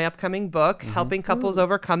plug for my upcoming book, Helping Couples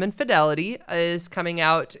Overcome Infidelity, is coming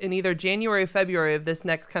out in either January or February of this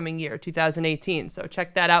next coming year, 2018. So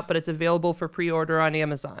check that out, but it's available for pre-order on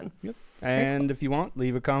Amazon. Yep. And if you want,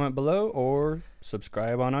 leave a comment below or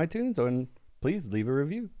subscribe on iTunes, and please leave a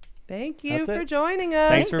review. Thank you That's for it. joining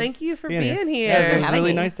us. Thanks for Thank you for being being here. here. Thanks for It was having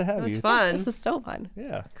really me. nice to have It was you. fun. This was so fun.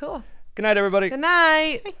 Yeah. Cool. Good night, everybody. Good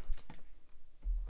night.